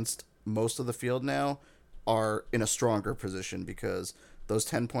against most of the field now are in a stronger position because those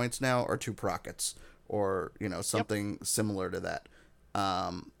 10 points now are 2 prockets, or something similar to that.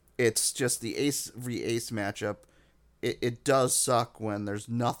 It's just the ace v ace matchup. It does suck when there's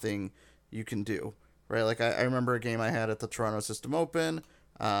nothing you can do, right? Like I remember a game I had at the Toronto System Open.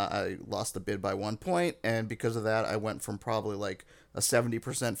 I lost the bid by 1 point, and because of that, I went from probably like a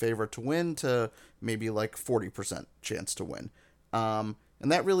 70% favorite to win to maybe like 40% chance to win.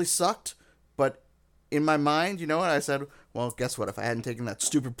 And that really sucked, but in my mind, you know what? I said, well, guess what? If I hadn't taken that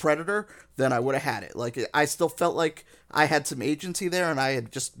stupid Predator, then I would have had it. Like, I still felt like I had some agency there, and I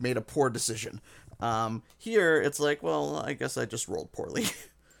had just made a poor decision. Here, it's like, well, I guess I just rolled poorly.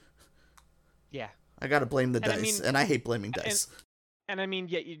 Yeah. I gotta blame the And dice, and I hate blaming dice. And I mean,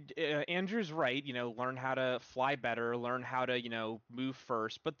 yeah, Andrew's right. Learn how to fly better, learn how to move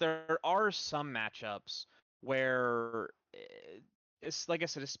first. But there are some matchups where, it's like I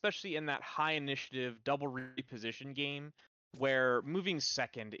said, especially in that high initiative double reposition game, where moving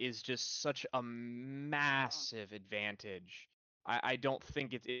second is just such a massive advantage. I don't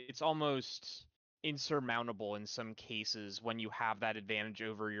think it's almost insurmountable in some cases when you have that advantage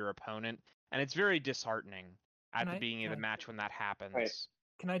over your opponent, and it's very disheartening at the beginning of the match when that happens. Right.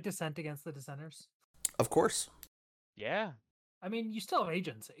 Can I dissent against the dissenters? Of course. Yeah. I mean, you still have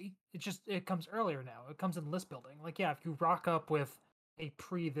agency. It comes earlier now. It comes in list building. Like, yeah, if you rock up with a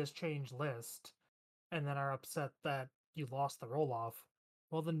this change list and then are upset that you lost the roll off,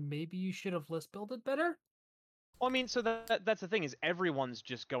 well, then maybe you should have list builded better. Well, I mean, so that's the thing, is everyone's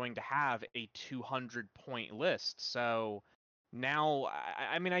just going to have a 200-point list. So now,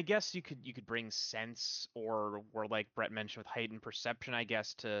 I mean, I guess you could bring sense or like Brett mentioned with heightened perception, I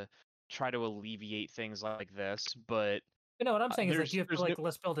guess, to try to alleviate things like this. But you know what I'm saying is, like, you have to no...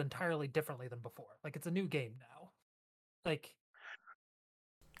 list build entirely differently than before. Like, it's a new game now. Like,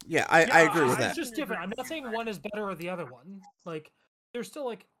 yeah, I agree with that. It's just different. I'm not saying one is better or the other one. Like, there's still,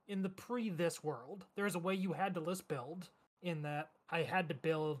 like, in the this world, there's a way you had to list build, in that I had to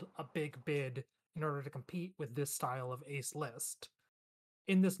build a big bid in order to compete with this style of ace list.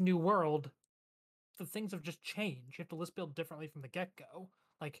 In this new world, the things have just changed. You have to list build differently from the get-go.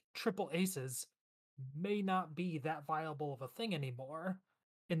 Like, triple aces may not be that viable of a thing anymore,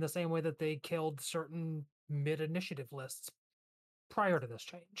 in the same way that they killed certain mid-initiative lists prior to this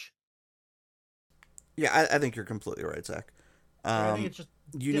change. Yeah, I think you're completely right, Zach. I think it's just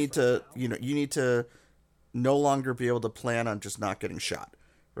you need to you need to no longer be able to plan on just not getting shot,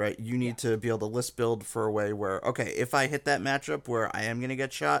 right? You need to be able to list build for a way where, okay, if I hit that matchup where I am going to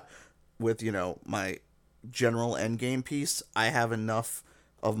get shot with my general end game piece, I have enough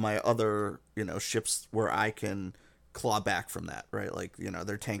of my other ships where I can claw back from that, right? Like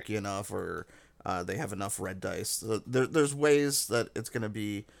they're tanky enough, or they have enough red dice. So there's ways that it's going to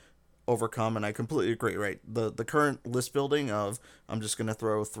be overcome, and I completely agree, right? The current list building of I'm just going to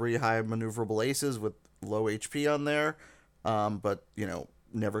throw 3 high maneuverable aces with low HP on there, but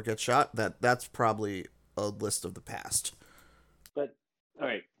never get shot, that's probably a list of the past. But all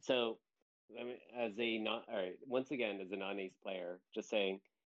right, so I mean, once again, as a non-ace player, just saying,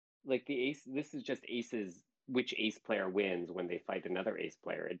 like, the ace, this is just aces, which ace player wins when they fight another ace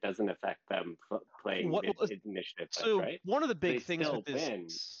player. It doesn't affect them playing initiative. So right? One of the big things with this win.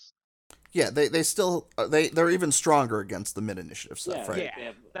 Yeah, they still they're even stronger against the mid initiative stuff, right?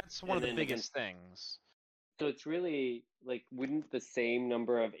 Yeah, that's one of the biggest things. So it's really like, wouldn't the same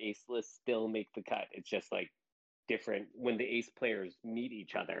number of ace lists still make the cut? It's just like different when the ace players meet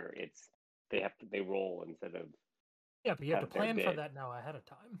each other. It's they roll instead of Yeah, but you have to cut their plan for bid. that now ahead of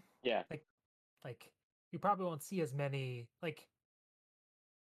time. Yeah. Like you probably won't see as many. Like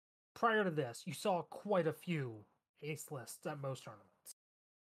prior to this, you saw quite a few ace lists at most tournaments.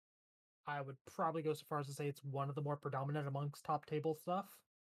 I would probably go so far as to say it's one of the more predominant amongst top table stuff.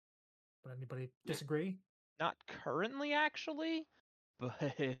 But anybody disagree? Not currently, actually, but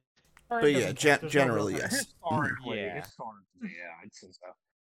Or But it yeah, doesn't count. There's no generally, real yes. difference. Historically, Yeah. I'd say so.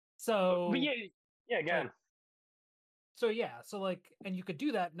 So, But yeah, again. So like, and you could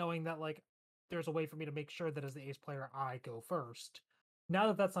do that knowing that like, there's a way for me to make sure that as the ace player, I go first. Now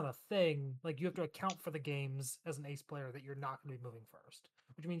that that's not a thing, like you have to account for the games as an ace player that you're not going to be moving first,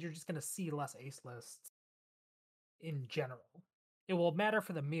 which means you're just going to see less ace lists in general. It will matter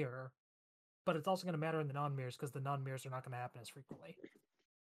for the mirror, but it's also going to matter in the non-mirrors because the non-mirrors are not going to happen as frequently.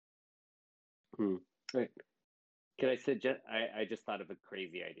 Right. Can I suggest? I just thought of a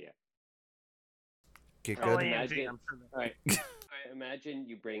crazy idea. Get Oh, good. yeah. Imagine, I'm sure that- all right. Imagine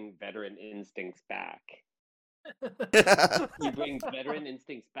you bring veteran instincts back. You bring veteran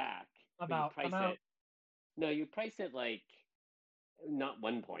instincts back. I'm but you out. price I'm out. it. No, you price it like not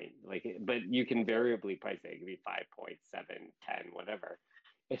 1 point, like, but you can variably price it. It could be 5 points, 7, 10, whatever,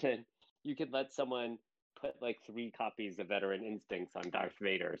 and then you could let someone put like 3 copies of veteran instincts on Darth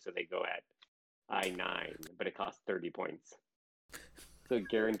Vader, so they go at I9, but it costs 30 points. So it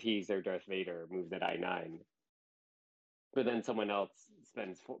guarantees their Darth Vader moves at I9. But then someone else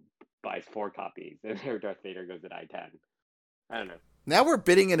buys 4 copies, and their Darth Vader goes at I10. I don't know. Now we're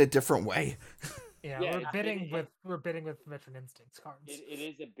bidding in a different way. Yeah, Yeah, we're it's bidding bidding- with veteran instincts cards. It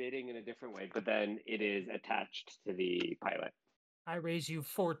is a bidding in a different way, but then it is attached to the pilot. I raise you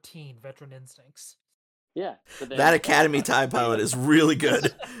 14 veteran instincts. Yeah. But then That Academy TIE pilot is really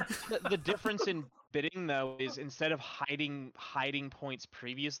good. the difference in bidding though is instead of hiding points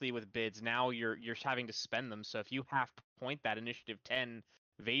previously with bids, now you're having to spend them. So if you half point that initiative 10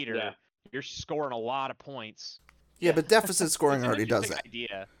 Vader, Yeah. you're scoring a lot of points. Yeah, but deficit scoring It's an already does interesting that.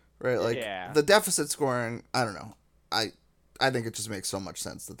 idea. Right? Like Yeah. the deficit scoring, I don't know. I think it just makes so much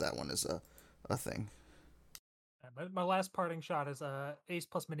sense that one is a thing. My last parting shot is Ace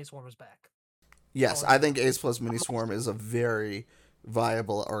plus Mini Swarm is back. Yes, Oh, I think Ace plus Mini Swarm is a very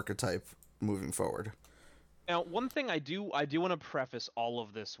viable archetype moving forward. Now, one thing I do want to preface all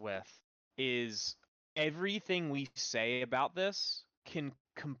of this with is everything we say about this can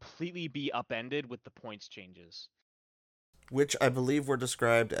completely be upended with the points changes. Which I believe were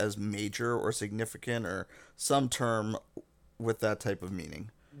described as major or significant or some term with that type of meaning.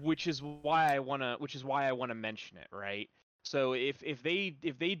 Which is why I wanna mention it, right? So if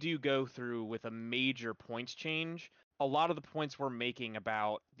they do go through with a major points change, a lot of the points we're making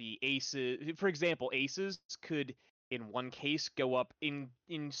about the aces, for example, aces could in one case go up in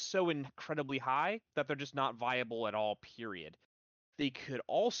so incredibly high that they're just not viable at all, period. They could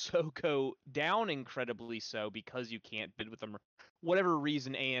also go down incredibly so because you can't bid with them, whatever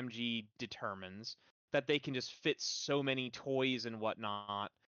reason AMG determines, that they can just fit so many toys and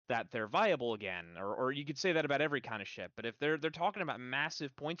whatnot that they're viable again. Or you could say that about every kind of ship. But if they're talking about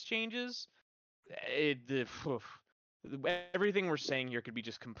massive points changes, everything we're saying here could be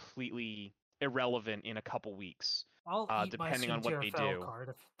just completely irrelevant in a couple weeks. I'll eat depending my on what they Suntier do. card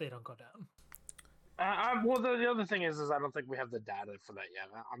if they don't go down. Well, the other thing is I don't think we have the data for that yet.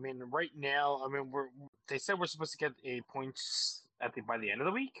 I mean, right now, they said we're supposed to get a points by the end of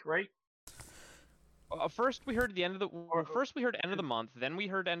the week, right? First we heard end of the month, then we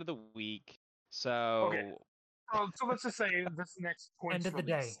heard end of the week. So Okay. So let's just say this next point End of the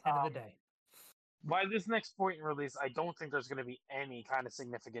day. End of the day. By this next point in release, I don't think there's going to be any kind of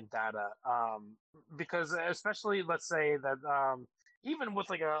significant data, because especially let's say that even with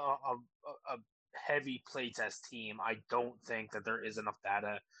like a heavy playtest team, I don't think that there is enough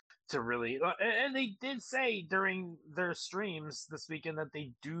data to really. And they did say during their streams this weekend that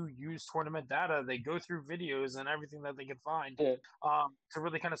they do use tournament data. They go through videos and everything that they can find to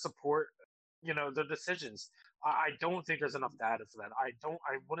really kind of support, their decisions. I don't think there's enough data for that. I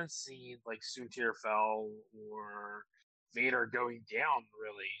wouldn't see like Soontir Fel or Vader going down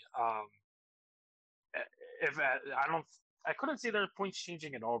really. I couldn't see their points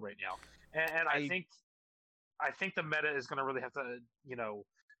changing at all right now, and I think the meta is going to really have to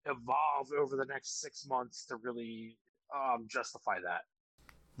evolve over the next 6 months to really justify that.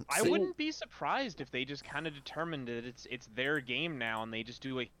 I wouldn't be surprised if they just kind of determined that it's their game now and they just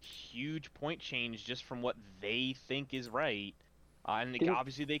do a huge point change just from what they think is right. And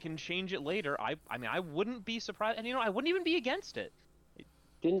obviously they can change it later. I mean, I wouldn't be surprised, and I wouldn't even be against it.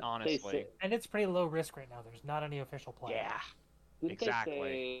 Honestly. And it's pretty low risk right now. There's not any official plan. Yeah.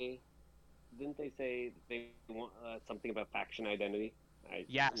 Exactly. Didn't they say they want something about faction identity?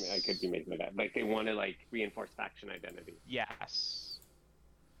 Yes. I mean, I could be making that. Like they want to reinforce faction identity. Yes.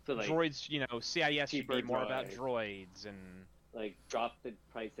 So droids, CIS should be more about droids and drop the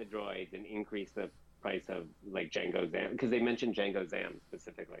price of droids and increase the price of Jango Zam, because they mentioned Jango Zam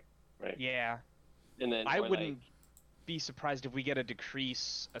specifically, right? Yeah. And then I wouldn't be surprised if we get a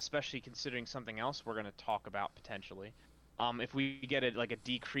decrease, especially considering something else we're going to talk about potentially. If we get a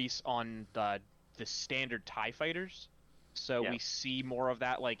decrease on the standard TIE fighters, so we see more of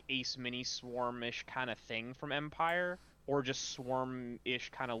that Ace Mini Swarm-ish kind of thing from Empire, or just Swarm-ish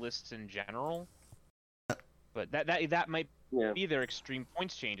kind of lists in general. But that might be their extreme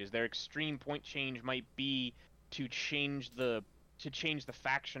points changes. Their extreme point change might be to change the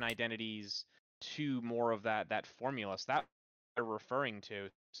faction identities to more of that formula. So that they're referring to.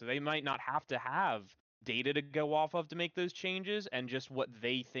 So they might not have to have data to go off of to make those changes, and just what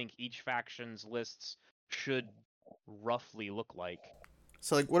they think each faction's lists should roughly look like.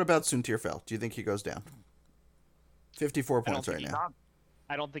 So, what about Soontir Fel? Do you think he goes down? 54 points right now.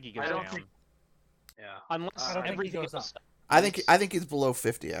 I don't think he goes down. Yeah. Unless everything goes up. I think he's below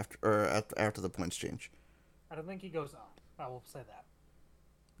 50 after the points change. I don't think he goes up. I will say that.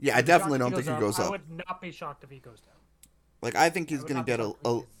 Yeah, I definitely don't think he goes up. I would not be shocked if he goes down. I think he's going to get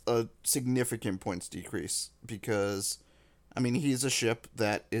a significant points decrease because, I mean, he's a ship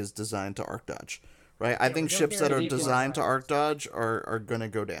that is designed to arc dodge, right? I think ships that are designed to arc dodge are going to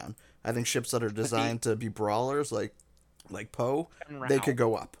go down. I think ships that are designed to be brawlers, like Poe, they could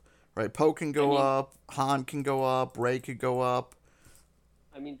go up, right? Poe can go up, Han can go up, Rey could go up.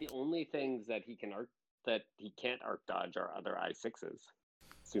 I mean, the only things that he can't arc dodge are other I6s.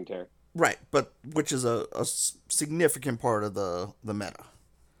 Soontir. Right, but which is a significant part of the meta.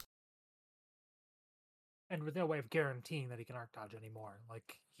 And with no way of guaranteeing that he can arc dodge anymore.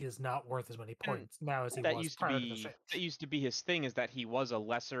 He is not worth as many points now as he was prior to the change. That used to be his thing, is that he was a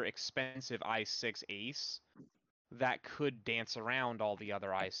lesser expensive I6 ace that could dance around all the other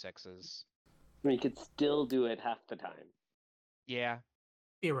I6s. I mean, he could still do it half the time. Yeah.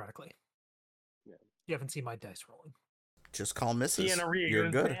 Theoretically. Yeah. You haven't seen my dice rolling. Just call misses. You're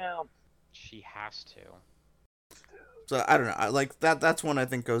good. She has to. So I don't know. That's one I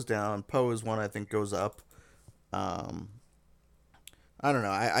think goes down. Poe is one I think goes up. I don't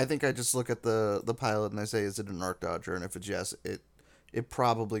know. I think I just look at the pilot and I say, is it an arc dodger? And if it's yes, it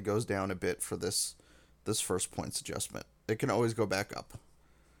probably goes down a bit for this first points adjustment. It can always go back up.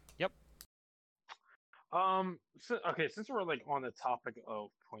 Yep. Since we're on the topic of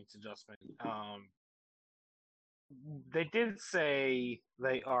points adjustment, they did say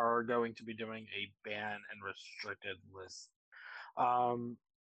they are going to be doing a ban and restricted list,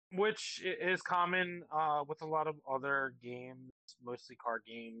 which is common with a lot of other games, mostly card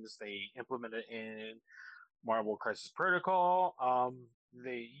games. They implement it in Marvel Crisis Protocol.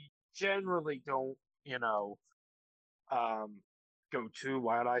 They generally don't, go too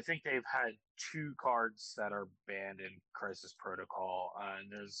wild. I think they've had 2 cards that are banned in Crisis Protocol,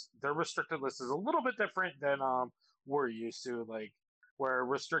 and their restricted list is a little bit different than we're used to. Where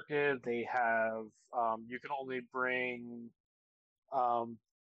restricted, they have you can only bring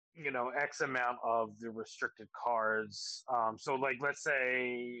X amount of the restricted cards. So let's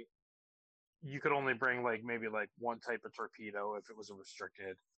say you could only bring maybe one type of torpedo if it was a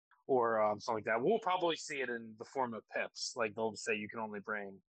restricted, or something like that. We'll probably see it in the form of pips. They'll say you can only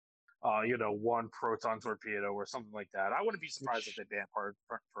bring, 1 proton torpedo or something like that. I wouldn't be surprised if they ban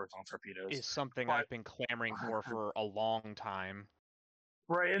proton torpedoes. Is something I've been clamoring for a long time.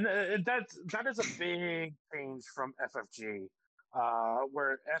 Right, and that is a big change from FFG,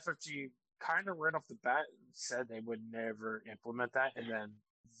 where FFG kind of right off the bat said they would never implement that, and then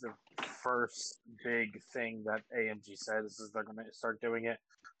the first big thing that AMG said is they're going to start doing it.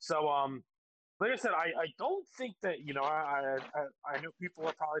 So, like I said, I don't think that, I know people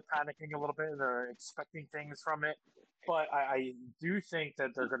are probably panicking a little bit and they're expecting things from it, but I do think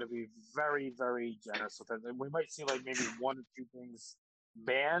that they're going to be very, very generous with it. And we might see maybe 1 or 2 things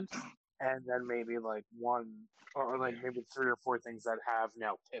banned, and then maybe 1 or maybe 3 or 4 things that have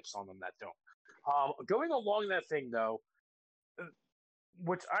now pips on them that don't. Going along that thing though,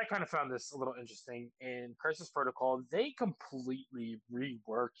 which I kind of found this a little interesting, in Crisis Protocol, they completely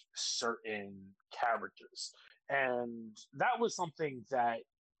reworked certain characters. And that was something that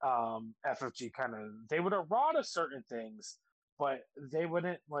FFG they would errata certain things, but they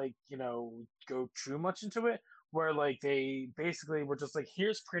wouldn't, go too much into it. where like they basically were just like,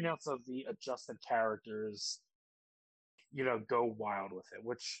 here's printouts of the adjusted characters, go wild with it.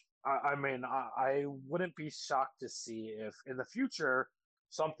 Which I mean, I wouldn't be shocked to see if in the future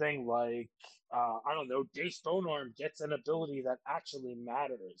something like I don't know, Dace Bonearm gets an ability that actually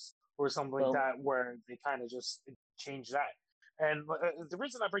matters, or something like that, where they kind of just change that. And the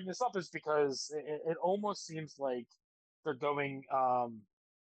reason I bring this up is because it almost seems like they're going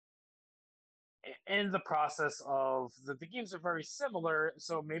in the process of the games are very similar.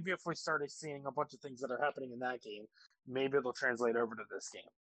 So maybe if we started seeing a bunch of things that are happening in that game, maybe it'll translate over to this game.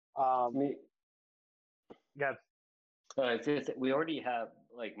 Yeah. It's just, we already have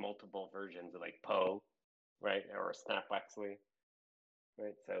like multiple versions of like Poe, right, or Snap Wexley,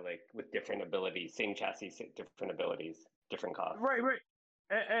 right? So like with different abilities, same chassis, different abilities, different costs. Right.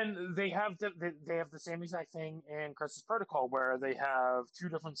 And they have the same exact thing in Crisis Protocol, where they have two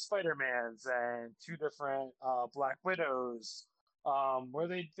different Spider-Mans and two different Black Widows, where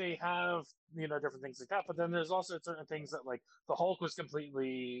they have different things like that. But then there's also certain things that, like, the Hulk was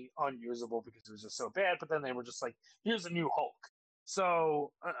completely unusable because it was just so bad. But then they were just like, here's a new Hulk.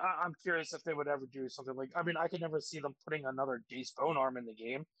 So I'm curious if they would ever do something like. I mean, I could never see them putting another Dace Bonearm in the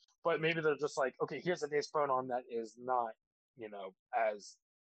game, but maybe they're just like, okay, here's a Dace Bonearm that is not as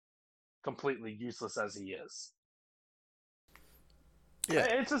completely useless as he is. Yeah,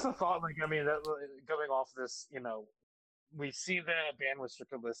 it's just a thought. Like, I mean, that, going off this, we see the ban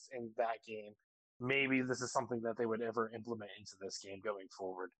restricted list in that game. Maybe this is something that they would ever implement into this game going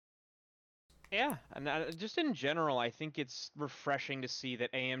forward. Yeah, and just in general, I think it's refreshing to see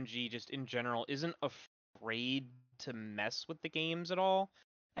that AMG just in general isn't afraid to mess with the games at all.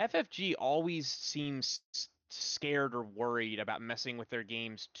 FFG always seems scared or worried about messing with their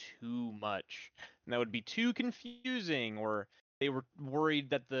games too much, and that would be too confusing, or they were worried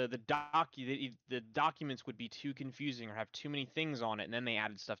that the documents would be too confusing or have too many things on it, and then they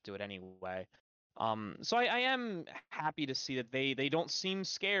added stuff to it anyway. So I am happy to see that they don't seem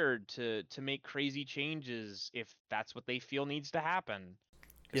scared to make crazy changes if that's what they feel needs to happen.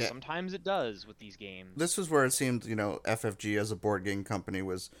 Yeah. Sometimes it does with these games. This was where it seemed, FFG as a board game company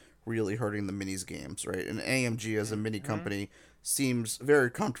was really hurting the minis games, right? And AMG as a mini company seems very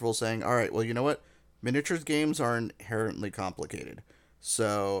comfortable saying, all right, well, you know what? Miniatures games are inherently complicated.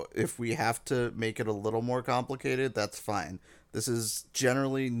 So if we have to make it a little more complicated, that's fine. This is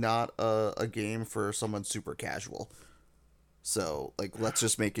generally not a game for someone super casual. So, like, let's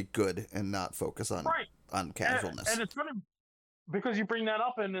just make it good and not focus on casualness. And it's funny because you bring that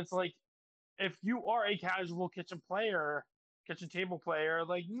up, and it's like, if you are a casual kitchen table player,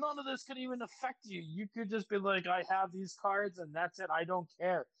 like, none of this could even affect you. You could just be like, I have these cards and that's it. I don't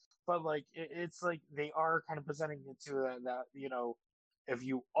care. But like, it's like they are kind of presenting it to that, if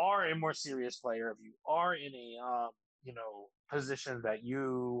you are a more serious player, if you are in a, position that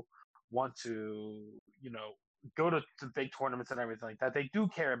you want to, go to big tournaments and everything like that, they do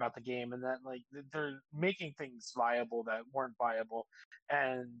care about the game, and that, like, they're making things viable that weren't viable.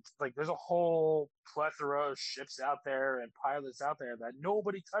 And like, there's a whole plethora of ships out there and pilots out there that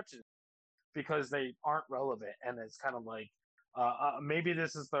nobody touches because they aren't relevant. And it's kind of like, maybe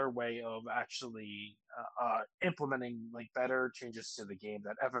this is their way of actually implementing like better changes to the game.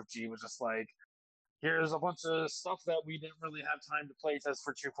 That FFG was just like, here's a bunch of stuff that we didn't really have time to play test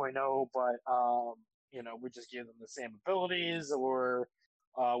for 2.0, but we just give them the same abilities, or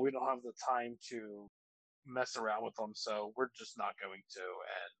we don't have the time to mess around with them, so we're just not going to,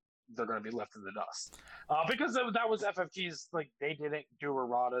 and they're going to be left in the dust. Because that was FFG's, like, they didn't do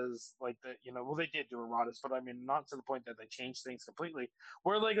erratas, like, they did do erratas, but I mean, not to the point that they changed things completely.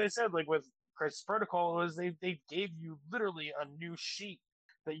 Where, like I said, like with Crisis Protocol, was they gave you literally a new sheet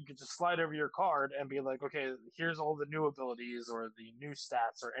that you could just slide over your card and be like, okay, here's all the new abilities or the new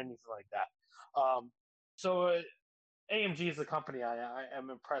stats or anything like that. So AMG is a company. I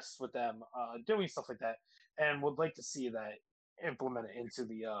am impressed with them doing stuff like that, and would like to see that implemented into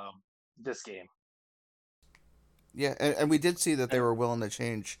the this game. Yeah, and we did see that they were willing to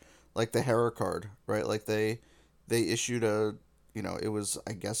change, like, the Hera card, right? Like, they issued a, it was,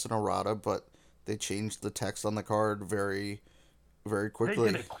 I guess, an errata, but they changed the text on the card very, very quickly.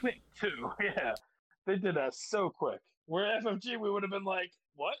 They did it quick too. Yeah, they did that so quick. Where FFG, we would have been like,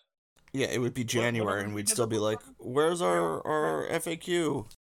 what? Yeah, it would be January, and we'd still be like, where's our FAQ?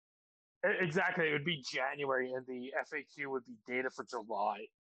 Exactly, it would be January, and the FAQ would be data for July.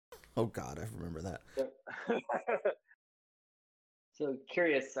 Oh God, I remember that. So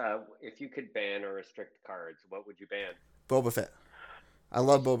curious, if you could ban or restrict cards, what would you ban? Boba Fett. I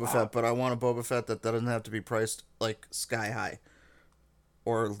love Boba Fett, but I want a Boba Fett that doesn't have to be priced like sky high,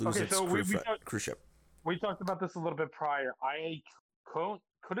 or lose its cruise ship. we talked about this a little bit prior. I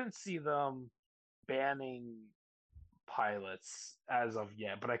couldn't see them banning pilots as of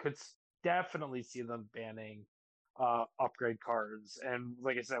yet, but I could definitely see them banning upgrade cards. And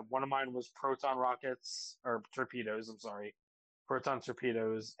like I said, one of mine was proton rockets or torpedoes. I'm sorry, proton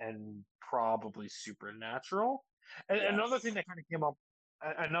torpedoes, and probably supernatural. And another thing that kind of came up,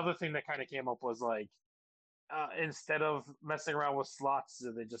 another thing that kind of came up was like instead of messing around with slots,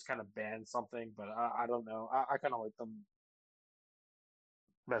 they just kind of ban something. But I don't know. I kind of like them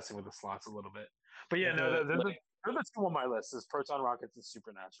messing with the slots a little bit. But yeah, no, they're the two on my list: is proton rockets and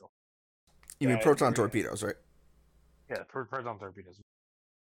supernatural. You mean proton torpedoes, right? Yeah, proton torpedoes.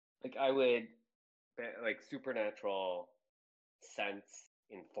 Like I would, like supernatural, sense,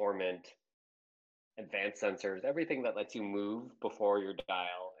 informant, advanced sensors, everything that lets you move before your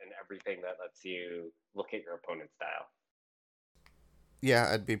dial, and everything that lets you look at your opponent's dial. Yeah,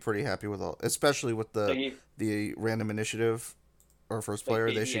 I'd be pretty happy with all, especially with the random initiative or first player.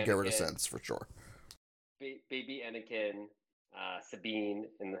 Like they should get rid of sense for sure. Baby Anakin, Sabine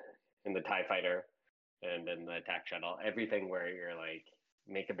in the TIE fighter, and in the attack shuttle. Everything where you're like,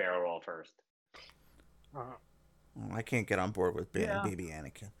 make a barrel roll first. I can't get on board with banning Baby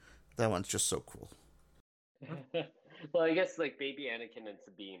Anakin. That one's just so cool. Well, I guess like Baby Anakin and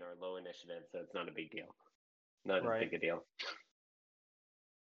Sabine are low initiative, so it's not a big deal. Not as big a deal.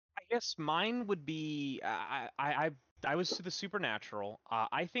 I guess mine would be I was to the supernatural.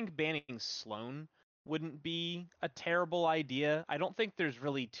 I think banning Sloane wouldn't be a terrible idea. I don't think there's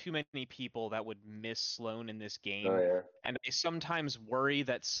really too many people that would miss Sloane in this game. Oh, yeah. And I sometimes worry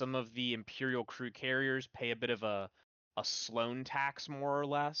that some of the Imperial crew carriers pay a bit of a Sloane tax, more or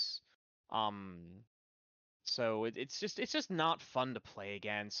less. So it's just not fun to play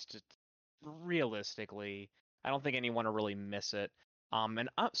against. Realistically, I don't think anyone will really miss it.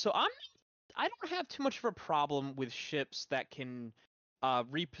 So I don't have too much of a problem with ships that can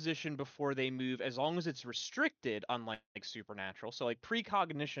reposition before they move, as long as it's restricted, unlike supernatural. So like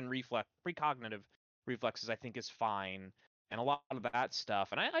precognitive reflexes, I think is fine, and a lot of that stuff.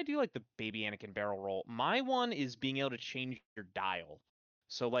 And I do like the Baby Anakin barrel roll. My one is being able to change your dial.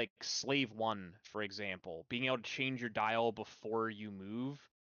 So like Slave 1, for example, being able to change your dial before you move.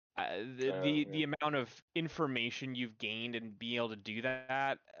 The amount of information you've gained and being able to do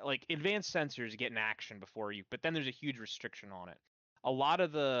that, like advanced sensors get in action before you, but then there's a huge restriction on it. A lot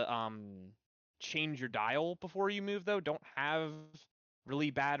of the change your dial before you move though don't have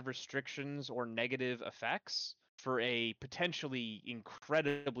really bad restrictions or negative effects for a potentially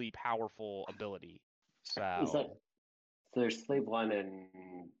incredibly powerful ability. So there's Slave 1 and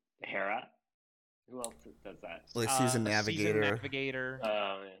Hera. Who else does that? Like Seasoned Navigator. Seasoned Navigator.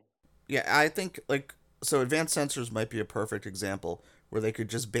 Yeah, I think so advanced sensors might be a perfect example where they could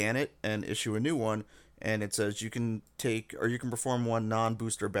just ban it and issue a new one, and it says you can take or you can perform one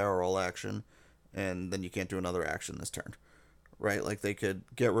non-booster barrel roll action, and then you can't do another action this turn. Right? Like they could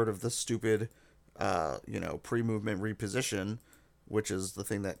get rid of the stupid pre-movement reposition, which is the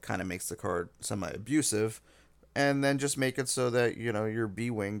thing that kind of makes the card semi-abusive, and then just make it so that, your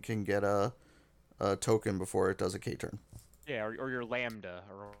B-Wing can get a token before it does a K-turn. Yeah, or your Lambda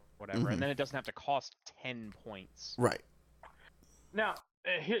or whatever, and then it doesn't have to cost 10 points. Right. Now,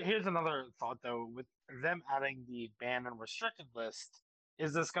 here's another thought, though. With them adding the ban and restricted list,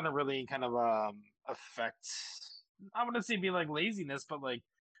 is this going to really kind of affect, I wouldn't say be like laziness, but like,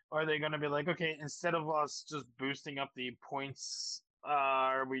 are they going to be like, okay, instead of us just boosting up the points,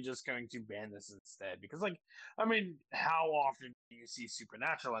 are we just going to ban this instead? Because, like, I mean, how often do you see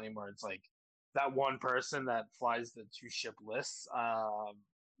Supernatural anymore? It's like that one person that flies the 2-ship lists.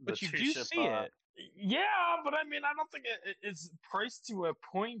 But you do see it. Yeah, but I mean, I don't think it's priced to a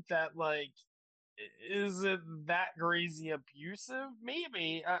point that, like, is it that crazy abusive?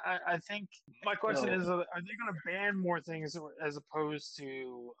 Maybe. I think my question is, are they going to ban more things as opposed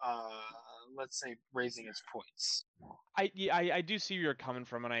to, let's say, raising its points? I do see where you're coming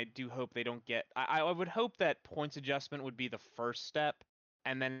from, and I do hope they don't get. I would hope that points adjustment would be the first step,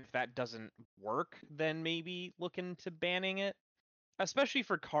 and then if that doesn't work, then maybe look into banning it. Especially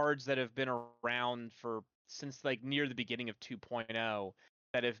for cards that have been around since like near the beginning of 2.0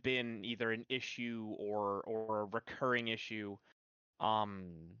 that have been either an issue or a recurring issue.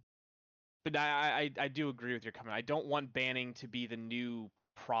 But I do agree with your comment. I don't want banning to be the new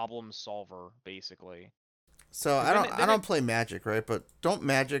problem solver, basically. So I don't play Magic, right? But don't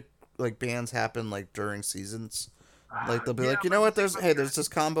Magic like bans happen like during seasons? Like they'll be like, you know what? There's this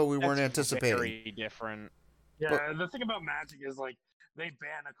combo we weren't anticipating. Very different. Yeah, the thing about Magic is like they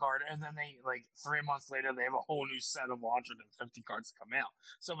ban a card and then they like 3 months later they have a whole new set of 150 cards to come out.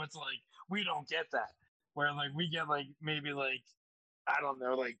 So it's like we don't get that. where like we get like maybe like I don't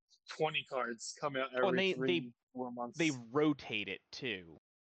know, like 20 cards come out every and 3-4 months. they rotate it too.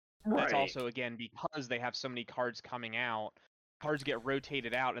 Right. That's also, again, because they have so many cards coming out, cards get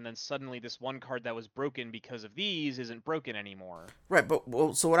rotated out, and then suddenly this one card that was broken because of these isn't broken anymore. Right, but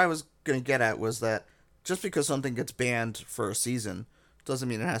so what I was going to get at was that just because something gets banned for a season doesn't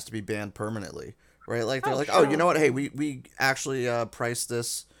mean it has to be banned permanently, right? Like they're sure. oh, you know what? Hey, we actually priced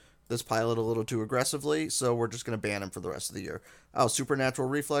this pilot a little too aggressively, so we're just going to ban him for the rest of the year. Oh, Supernatural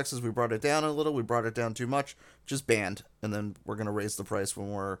Reflexes, we brought it down a little, we brought it down too much, just banned, and then we're going to raise the price when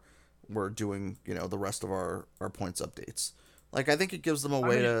we're doing, the rest of our points updates. Like, I think it gives them a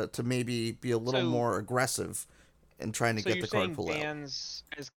way to maybe be a little more aggressive in trying to get the card pull out. So you're saying bans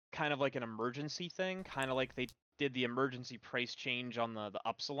as kind of like an emergency thing? Kind of like they did the emergency price change on the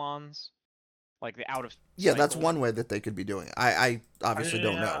Upsilons? Like the out of Yeah, that's one way that they could be doing it. I obviously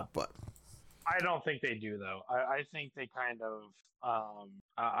don't know, but I don't think they do though. I think they kind of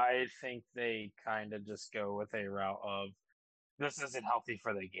I think they kind of just go with a route of this isn't healthy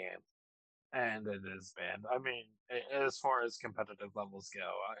for the game, and it is banned. I mean, as far as competitive levels go,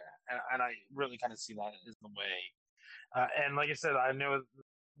 and I really kind of see that as the way. And like I said, I know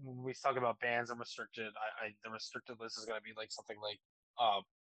when we talk about bans and restricted, the restricted list is going to be like something like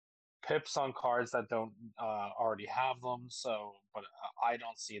pips on cards that don't already have them. So, but I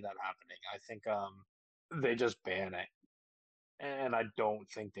don't see that happening. I think they just ban it, and I don't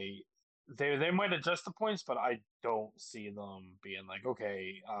think they might adjust the points, but I don't see them being like,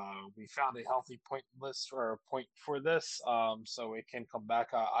 okay, we found a healthy point list or a point for this, so it can come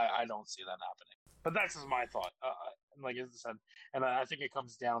back. I don't see that happening. But that's just my thought. Like I said, and I think it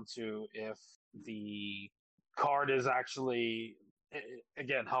comes down to if the card is actually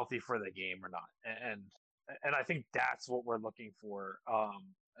again healthy for the game or not, and I think that's what we're looking for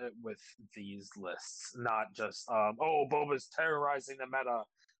with these lists, not just oh, Boba's terrorizing the meta,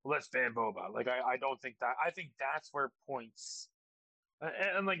 let's ban Boba. Like I don't think that. I think that's where points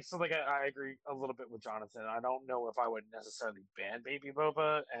and like so like I agree a little bit with Jonathan. I don't know if I would necessarily ban Baby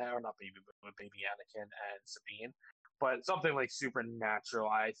Boba or not Baby Boba, Baby Anakin and Sabine, but something like Supernatural,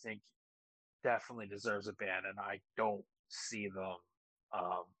 I think definitely deserves a ban, and I don't see them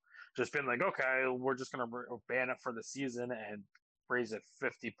just being like, okay, we're just gonna ban it for the season and raise it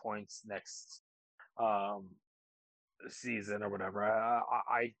 50 points next season or whatever.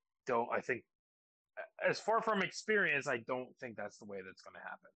 I don't. I think, as far from experience, I don't think that's the way that's going to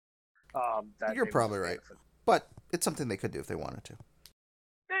happen. You're probably right, but it's something they could do if they wanted to.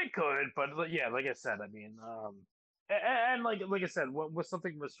 They could, but yeah, like I said, I mean, and like I said, with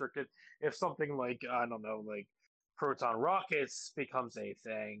something restricted, if something like I don't know, like proton rockets becomes a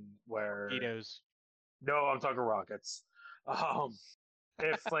thing where Cheetos. No, I'm talking rockets.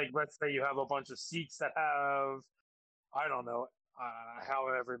 If like let's say you have a bunch of seats that have I don't know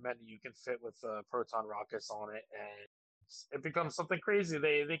however many you can fit with proton rockets on it, and it becomes something crazy.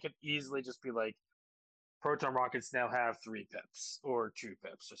 They could easily just be like proton rockets now have 3 pips or 2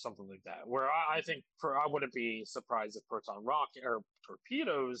 pips or something like that. Where I think I wouldn't be surprised if proton rocket or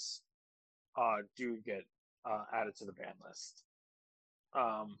torpedoes do get added to the ban list.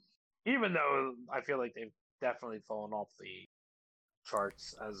 Even though I feel like they've definitely fallen off the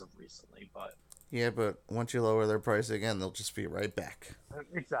charts as of recently, but yeah, but once you lower their price again, they'll just be right back.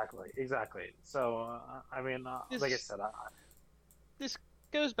 Exactly. So I mean, like I said, this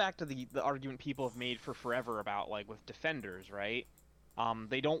goes back to the argument people have made for forever about like with defenders, right?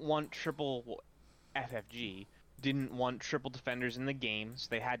 They don't want triple FFG, didn't want triple defenders in the games.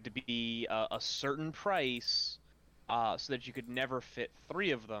 They had to be a certain price so that you could never fit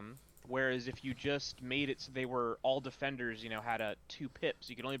 3 of them. Whereas if you just made it so they were all defenders, had 2 pips,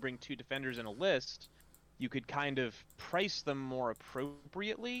 you could only bring 2 defenders in a list, you could kind of price them more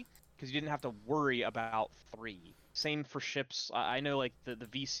appropriately because you didn't have to worry about 3. Same for ships. I know like the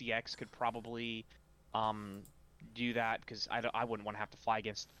VCX could probably do that because I wouldn't want to have to fly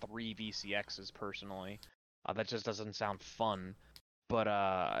against 3 VCXs personally. That just doesn't sound fun. But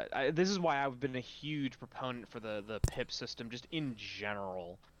this is why I've been a huge proponent for the pip system just in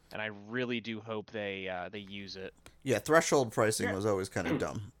general. And I really do hope they use it. Yeah, threshold pricing was always kind of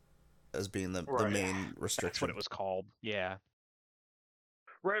dumb as being the main restriction. That's what it was called. Yeah.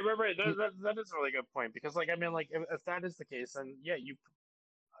 Right. That is a really good point because, like, I mean, like, if that is the case, then yeah,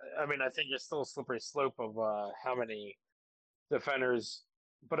 I mean, I think you're still a slippery slope of how many defenders.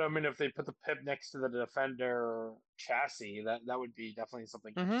 But I mean, if they put the pip next to the defender chassis, that would be definitely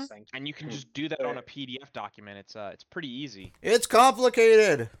something interesting. And you can just do that on a PDF document. It's pretty easy. It's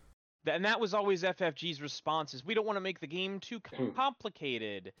complicated. And that was always FFG's response: is we don't want to make the game too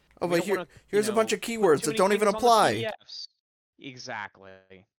complicated. Oh, We but don't want to, here's a bunch of put keywords too that many don't even things on the apply. PDFs. Exactly.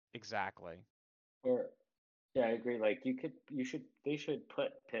 Or yeah, I agree. Like they should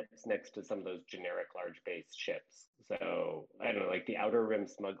put pips next to some of those generic large base ships. So I don't know, like the Outer Rim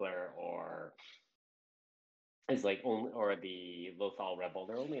Smuggler or is like only, or the Lothal Rebel.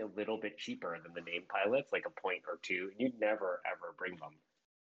 They're only a little bit cheaper than the name pilots, like a point or two. You'd never ever bring them.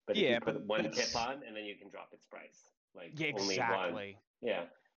 But if you put one tip on, and then you can drop its price. Like only one. Yeah.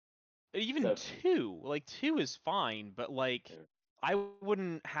 Even So, two, like two is fine, but like I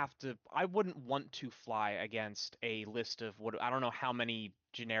wouldn't want to fly against a list of I don't know how many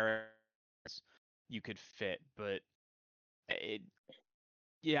generics you could fit, but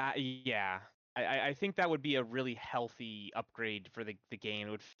yeah. I think that would be a really healthy upgrade for the game.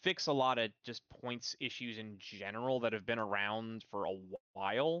 It would fix a lot of just points issues in general that have been around for a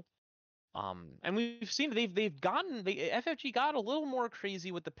while. And we've seen FFG got a little more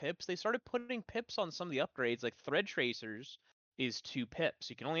crazy with the pips. They started putting pips on some of the upgrades, like Thread Tracers is 2 pips.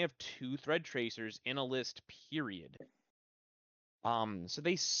 You can only have 2 Thread Tracers in a list, period. So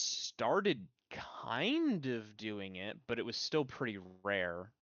they started kind of doing it, but it was still pretty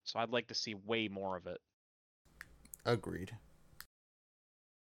rare. So I'd like to see way more of it. Agreed.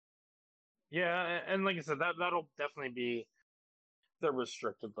 Yeah, and like I said, that'll definitely be the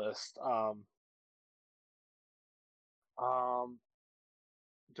restricted list.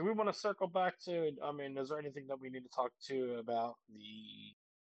 Do we want to circle back to? I mean, is there anything that we need to talk to about the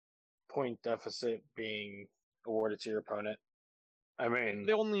point deficit being awarded to your opponent? I mean,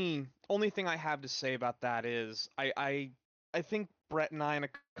 the only thing I have to say about that is I think Brett and I and a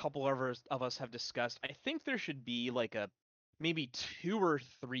couple of us have discussed. I think there should be like a maybe 2 or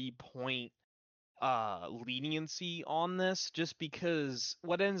 3 point leniency on this, just because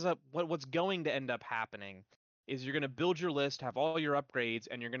what's going to end up happening is you're going to build your list, have all your upgrades,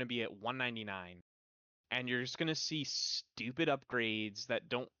 and you're going to be at 199, and you're just going to see stupid upgrades that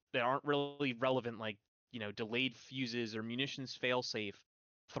aren't really relevant, like delayed fuses or munitions failsafe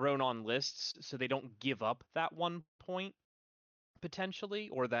thrown on lists, so they don't give up that 1 point potentially,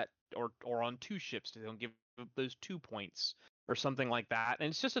 or on 2 ships, they don't give up those 2 points or something like that, and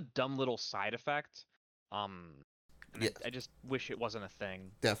it's just a dumb little side effect. And I just wish it wasn't a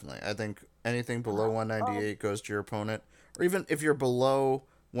thing. Definitely. I think anything below 198 goes to your opponent. Or even if you're below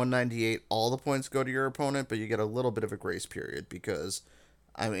 198, all the points go to your opponent, but you get a little bit of a grace period because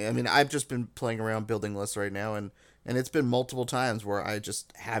I mean I've just been playing around building lists right now, and it's been multiple times where I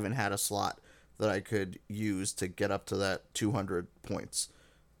just haven't had a slot that I could use to get up to that 200 points.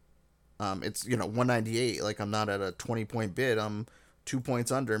 It's 198, like I'm not at a 20-point bid. I'm 2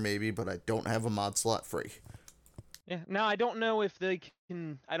 points under maybe, but I don't have a mod slot free. Yeah. Now I don't know if they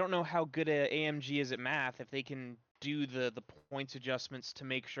can. I don't know how good a AMG is at math. If they can do the points adjustments to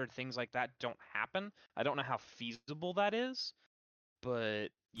make sure things like that don't happen. I don't know how feasible that is, but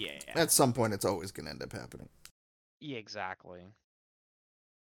yeah. At some point, it's always going to end up happening. Yeah, exactly.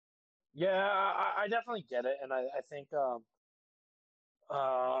 Yeah, I definitely get it, and I think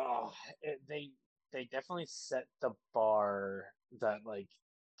they definitely set the bar that like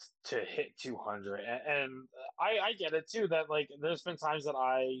to hit 200, and I get it too. That like there's been times that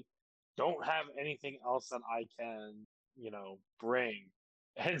I don't have anything else that I can bring,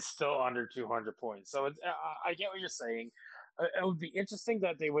 and still under 200 points. So I get what you're saying. It would be interesting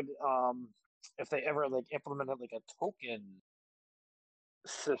that they would if they ever like implemented like a token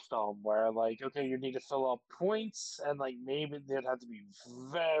system where like okay you need to fill up points, and like maybe they'd have to be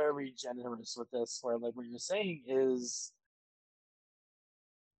very generous with this, where like what you're saying is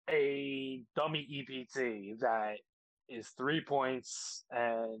a dummy EPT that is 3 points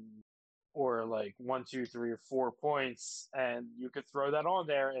and or like 1, 2, 3, or 4 points, and you could throw that on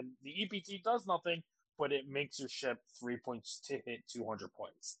there and the EPT does nothing, but it makes your ship 3 points to hit 200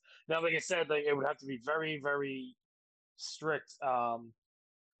 points. Now like I said, like it would have to be very very strict,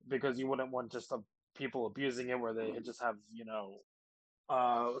 because you wouldn't want just people abusing it where they just have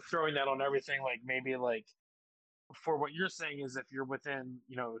throwing that on everything. Like maybe like for what you're saying is if you're within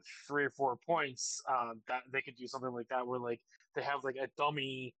 3 or 4 points, that they could do something like that where like they have like a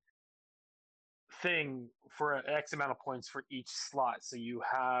dummy thing for an X amount of points for each slot, so you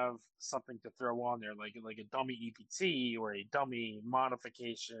have something to throw on there, like a dummy EPT or a dummy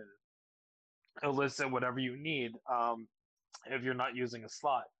modification, illicit, whatever you need, if you're not using a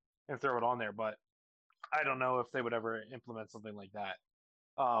slot, and throw it on there. But I don't know if they would ever implement something like that,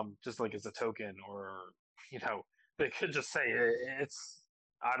 just like as a token, or they could just say it's,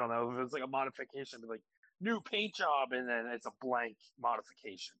 I don't know, if it's like a modification, like new paint job, and then it's a blank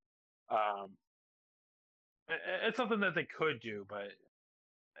modification. Um, it's something that they could do, but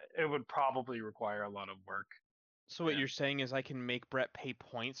it would probably require a lot of work. So what you're saying is I can make Brett pay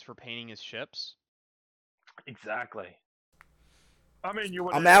points for painting his ships? Exactly. I mean, you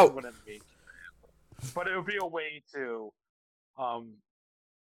I'm out. wouldn't be, but it would be a way to,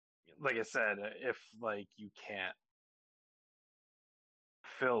 like I said, if like you can't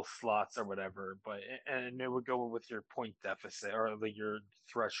fill slots or whatever, and it would go with your point deficit or like your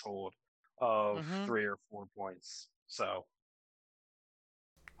threshold of 3 or 4 points. So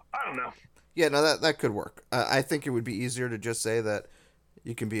I don't know. Yeah, no, that could work. I think it would be easier to just say that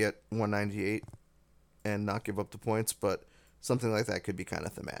you can be at 198 and not give up the points, but something like that could be kind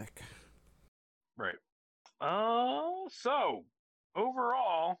of thematic. Right. So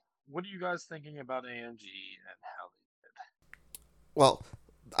overall, what are you guys thinking about AMG and how they did? Well,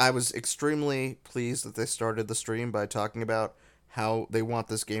 I was extremely pleased that they started the stream by talking about how they want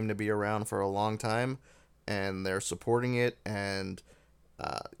this game to be around for a long time, and they're supporting it, and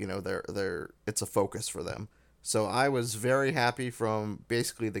it's a focus for them. So I was very happy from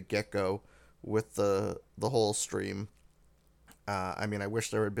basically the get go with the whole stream. I mean, I wish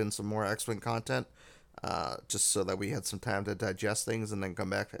there had been some more excellent content, just so that we had some time to digest things and then come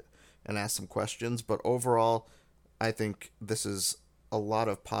back and ask some questions. But overall, I think this is a lot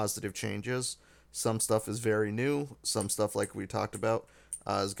of positive changes. Some stuff is very new. Some stuff, like we talked about,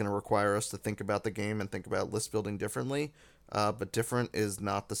 is going to require us to think about the game and think about list building differently. But different is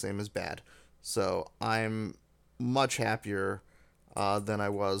not the same as bad. So I'm much happier than I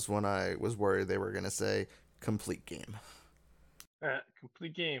was when I was worried they were going to say complete game.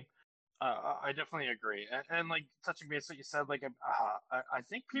 Complete game. I definitely agree, and like touching base what you said, like I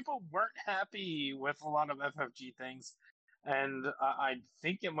think people weren't happy with a lot of FFG things, and I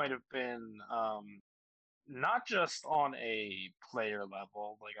think it might have been not just on a player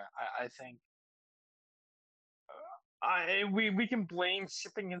level. Like I think we can blame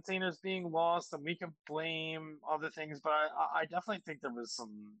shipping containers being lost, and we can blame other things, but I definitely think there was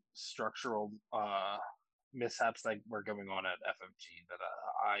some structural mishaps that were going on at FFG that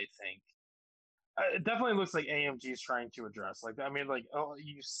I think it definitely looks like AMG is trying to address. Like, I mean, like, oh,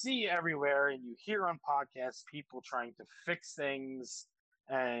 you see everywhere and you hear on podcasts people trying to fix things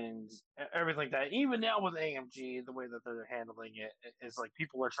and everything like that. Even now with AMG, the way that they're handling it is like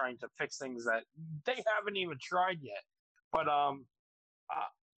people are trying to fix things that they haven't even tried yet. But I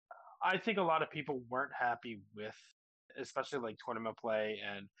think a lot of people weren't happy with, especially like tournament play,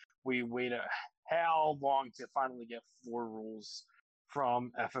 and we waited how long to finally get 4 rules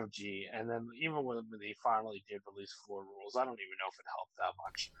from FFG, and then even when they finally did release 4 rules, I don't even know if it helped that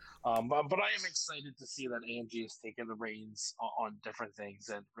much. But I am excited to see that AMG has taken the reins on different things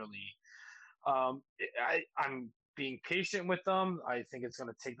and really, I'm being patient with them. I think it's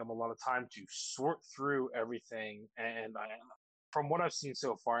going to take them a lot of time to sort through everything, and from what I've seen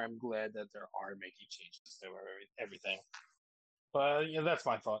so far, I'm glad that there are making changes to everything. But yeah, that's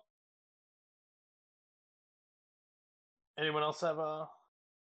my thought. Anyone else have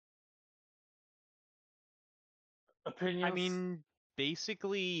opinions? I mean,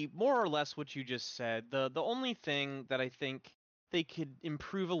 basically, more or less what you just said. The only thing that I think they could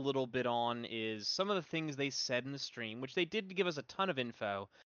improve a little bit on is some of the things they said in the stream, which they did give us a ton of info,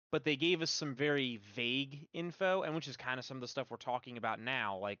 but they gave us some very vague info, and which is kind of some of the stuff we're talking about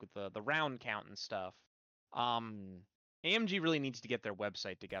now, like with the round count and stuff. AMG really needs to get their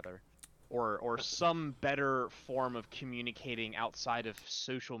website together, or some better form of communicating outside of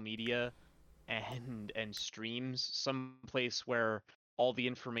social media and streams, some place where all the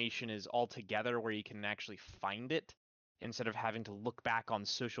information is all together, where you can actually find it instead of having to look back on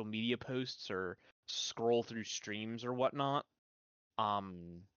social media posts or scroll through streams or whatnot.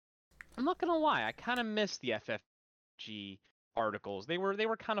 I'm not gonna lie, I kind of miss the FFG articles. They were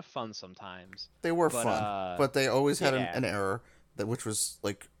kind of fun sometimes. They were fun, but they always had yeah. an error which was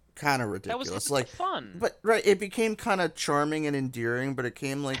like kind of ridiculous. That was like fun. But right, it became kind of charming and endearing, but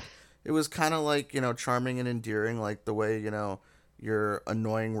it was kind of like, charming and endearing, like the way, your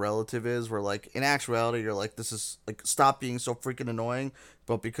annoying relative is, where like in actuality you're like, this is like, stop being so freaking annoying,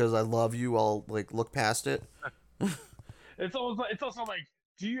 but because I love you, I'll like look past it. It's also like,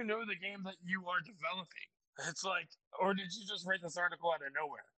 do you know the game that you are developing? It's like, or did you just write this article out of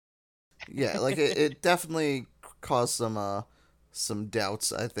nowhere? Yeah, like it definitely caused some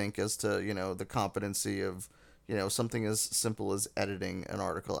doubts, I think, as to, the competency of, something as simple as editing an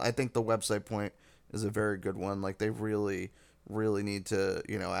article. I think the website point is a very good one. Like, they really, really need to,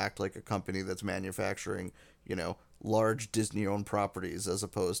 act like a company that's manufacturing, large Disney-owned properties, as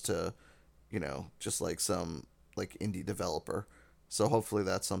opposed to, just like some like indie developer. So hopefully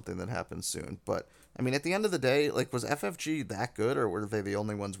that's something that happens soon. But I mean, at the end of the day, like, was FFG that good, or were they the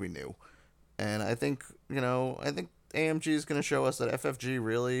only ones we knew? And I think, I think AMG is going to show us that FFG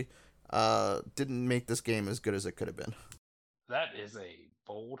really didn't make this game as good as it could have been. That is a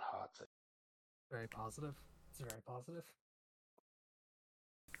bold hot take. Very positive. It's very positive.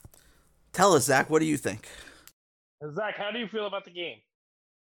 Tell us, Zach, what do you think? Zach, how do you feel about the game?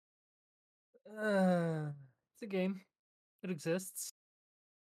 It's a game. It exists.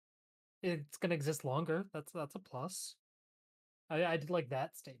 It's gonna exist longer. That's a plus. I did like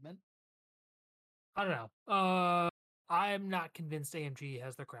that statement. I don't know. I'm not convinced AMG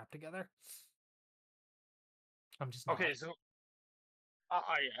has their crap together. I'm just not. Okay, so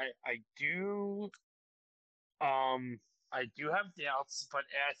I do I do have doubts, but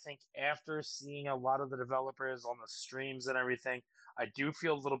I think after seeing a lot of the developers on the streams and everything, I do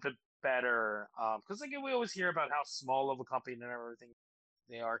feel a little bit better. Because again, we always hear about how small of a company and everything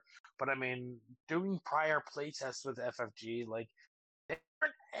they are, but I mean, doing prior playtests with FFG, like, there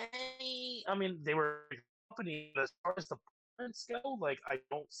weren't any. I mean, they were a company, but as far as the parents go, like, I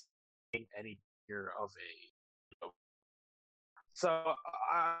don't see any here of a. So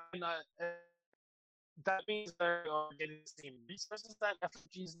I'm not. That means they're getting the same resources that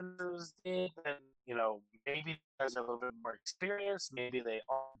FFG's vendors did, and maybe there's a little bit more experience. Maybe they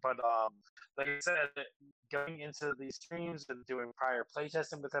are, but like I said, going into these streams and doing prior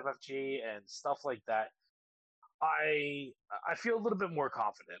playtesting with FFG and stuff like that, I feel a little bit more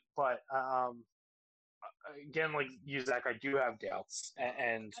confident. But again, like you, Zach, I do have doubts,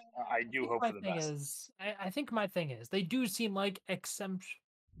 and I do hope for the best. I think my thing is they do seem like exemption.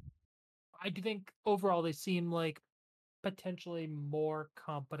 I do think overall they seem like potentially more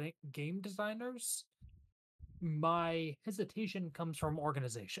competent game designers. My hesitation comes from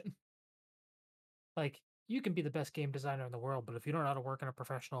organization. Like, you can be the best game designer in the world, but if you don't know how to work in a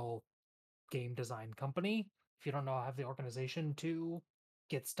professional game design company, if you don't know how to have the organization to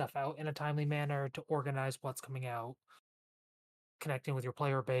get stuff out in a timely manner, to organize what's coming out, connecting with your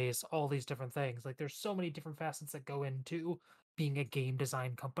player base, all these different things. Like, there's so many different facets that go into being a game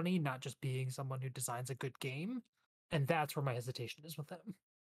design company, not just being someone who designs a good game. And that's where my hesitation is with them.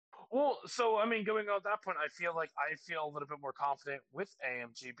 Well, so I mean, going on that point, I feel a little bit more confident with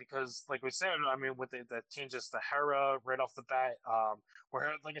AMG because, like we said, I mean, with the changes to Hera right off the bat,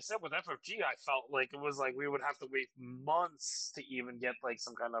 where, like I said, with FFG, I felt like it was like we would have to wait months to even get like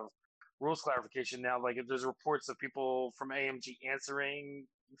some kind of rules clarification. Now, like, there's reports of people from AMG answering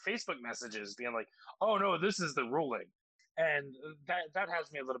Facebook messages, being like, "Oh no, this is the ruling," and that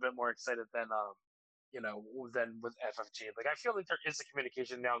has me a little bit more excited than with FFG. Like, I feel like there is a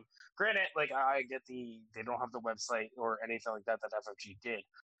communication now. Granted, like, I get they don't have the website or anything like that FFG did.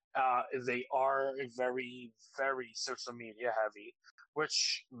 They are very, very social media heavy,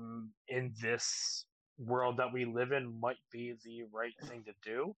 which in this world that we live in might be the right thing to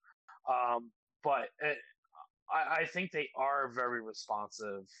do. But I think they are very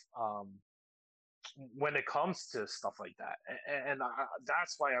responsive. When it comes to stuff like that, and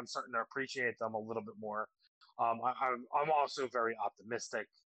that's why I'm starting to appreciate them a little bit more. I'm also very optimistic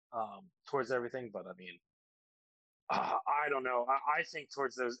towards everything, but I mean, I don't know. I think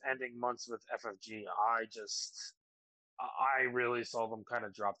towards those ending months with FFG, I really saw them kind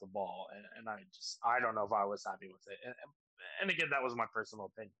of drop the ball, and I don't know if I was happy with it. And again, that was my personal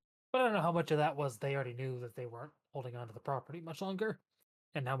opinion. But I don't know how much of that was they already knew that they weren't holding on to the property much longer.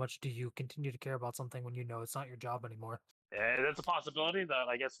 And how much do you continue to care about something when you know it's not your job anymore? And that's a possibility that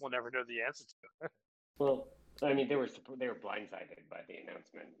I guess we'll never know the answer to. Well, I mean, they were blindsided by the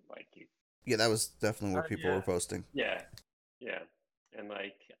announcement. Like, yeah, that was definitely what people were posting. Yeah, and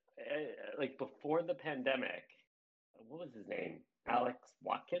like before the pandemic, what was his name? Alex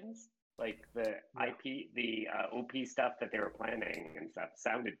Watkins. Like the OP stuff that they were planning and stuff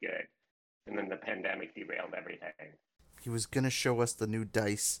sounded good, and then the pandemic derailed everything. He was gonna show us the new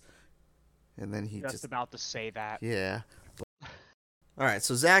dice, and then he just about to say that. Yeah. All right,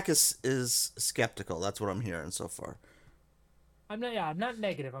 so Zach is skeptical. That's what I'm hearing so far. I'm not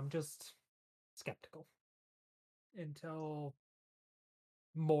negative. I'm just skeptical until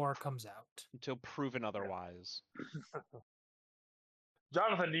more comes out. Until proven otherwise.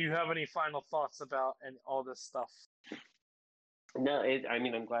 Jonathan, do you have any final thoughts about all this stuff? No, I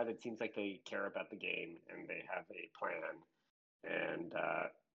mean, I'm glad it seems like they care about the game and they have a plan, and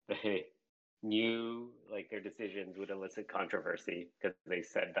they knew like their decisions would elicit controversy because they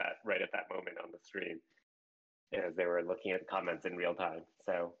said that right at that moment on the stream as they were looking at comments in real time.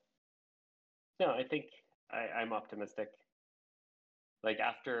 So, no, I think I'm optimistic. Like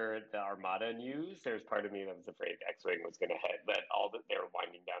after the Armada news, there's part of me that was afraid X-Wing was going to hit that they were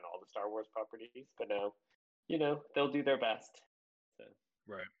winding down all the Star Wars properties, but now, they'll do their best. So.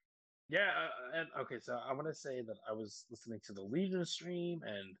 Right. Yeah, and okay, so I want to say that I was listening to the Legion stream,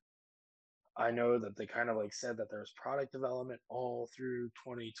 and I know that they kind of like said that there's product development all through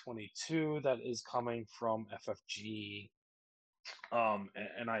 2022 that is coming from FFG.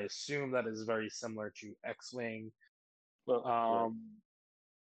 And I assume that is very similar to X-Wing. Well,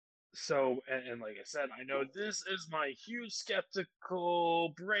 So, and like I said, I know this is my huge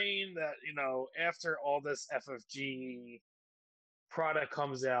skeptical brain that, after all this FFG product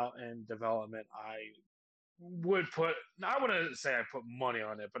comes out in development, I wouldn't say I put money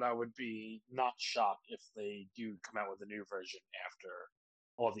on it, but I would be not shocked if they do come out with a new version after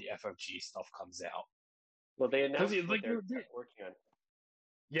all the FFG stuff comes out. Well, they announced what they're working on.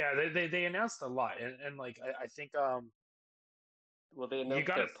 Yeah, they announced a lot, and like I think well, they announced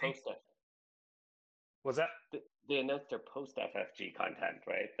their post. Was that? They announced their post FFG content,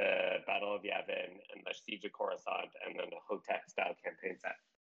 right? The Battle of Yavin and the Siege of Coruscant, and then the Hotek style campaign set.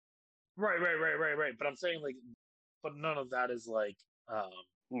 Right. But I'm saying but none of that is like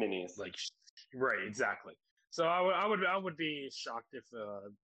minis. Like, right, exactly. So I would be shocked if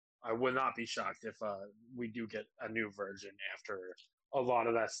I would not be shocked if we do get a new version after a lot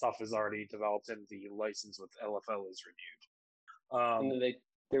of that stuff is already developed and the license with LFL is renewed. And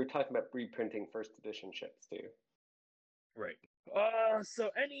they were talking about reprinting first edition ships too. Right. So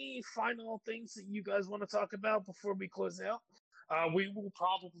any final things that you guys want to talk about before we close out? We will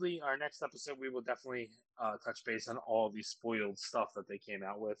probably, our next episode, we will definitely touch base on all the spoiled stuff that they came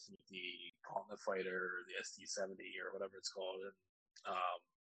out with, the Gauntlet Fighter, or the ST-70, or whatever it's called, and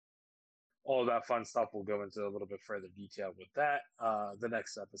all that fun stuff. We'll go into a little bit further detail with that. The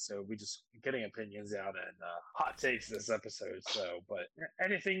next episode, we just getting opinions out and hot takes this episode. So, but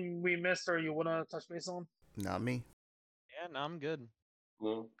anything we missed or you want to touch base on? Not me. Yeah, no, I'm good.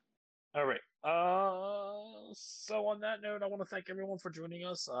 Well, all right. So on that note, I want to thank everyone for joining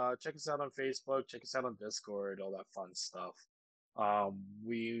us. Check us out on Facebook, check us out on Discord, all that fun stuff.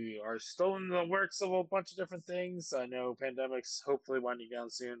 We are still in the works of a bunch of different things. I know pandemic's hopefully winding down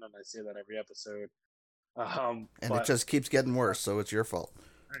soon, and I say that every episode. And it just keeps getting worse, so it's your fault.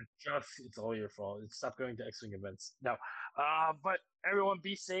 It's all your fault. Stop going to X-Wing events. No. But everyone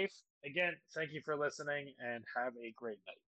be safe. Again, thank you for listening, and have a great night.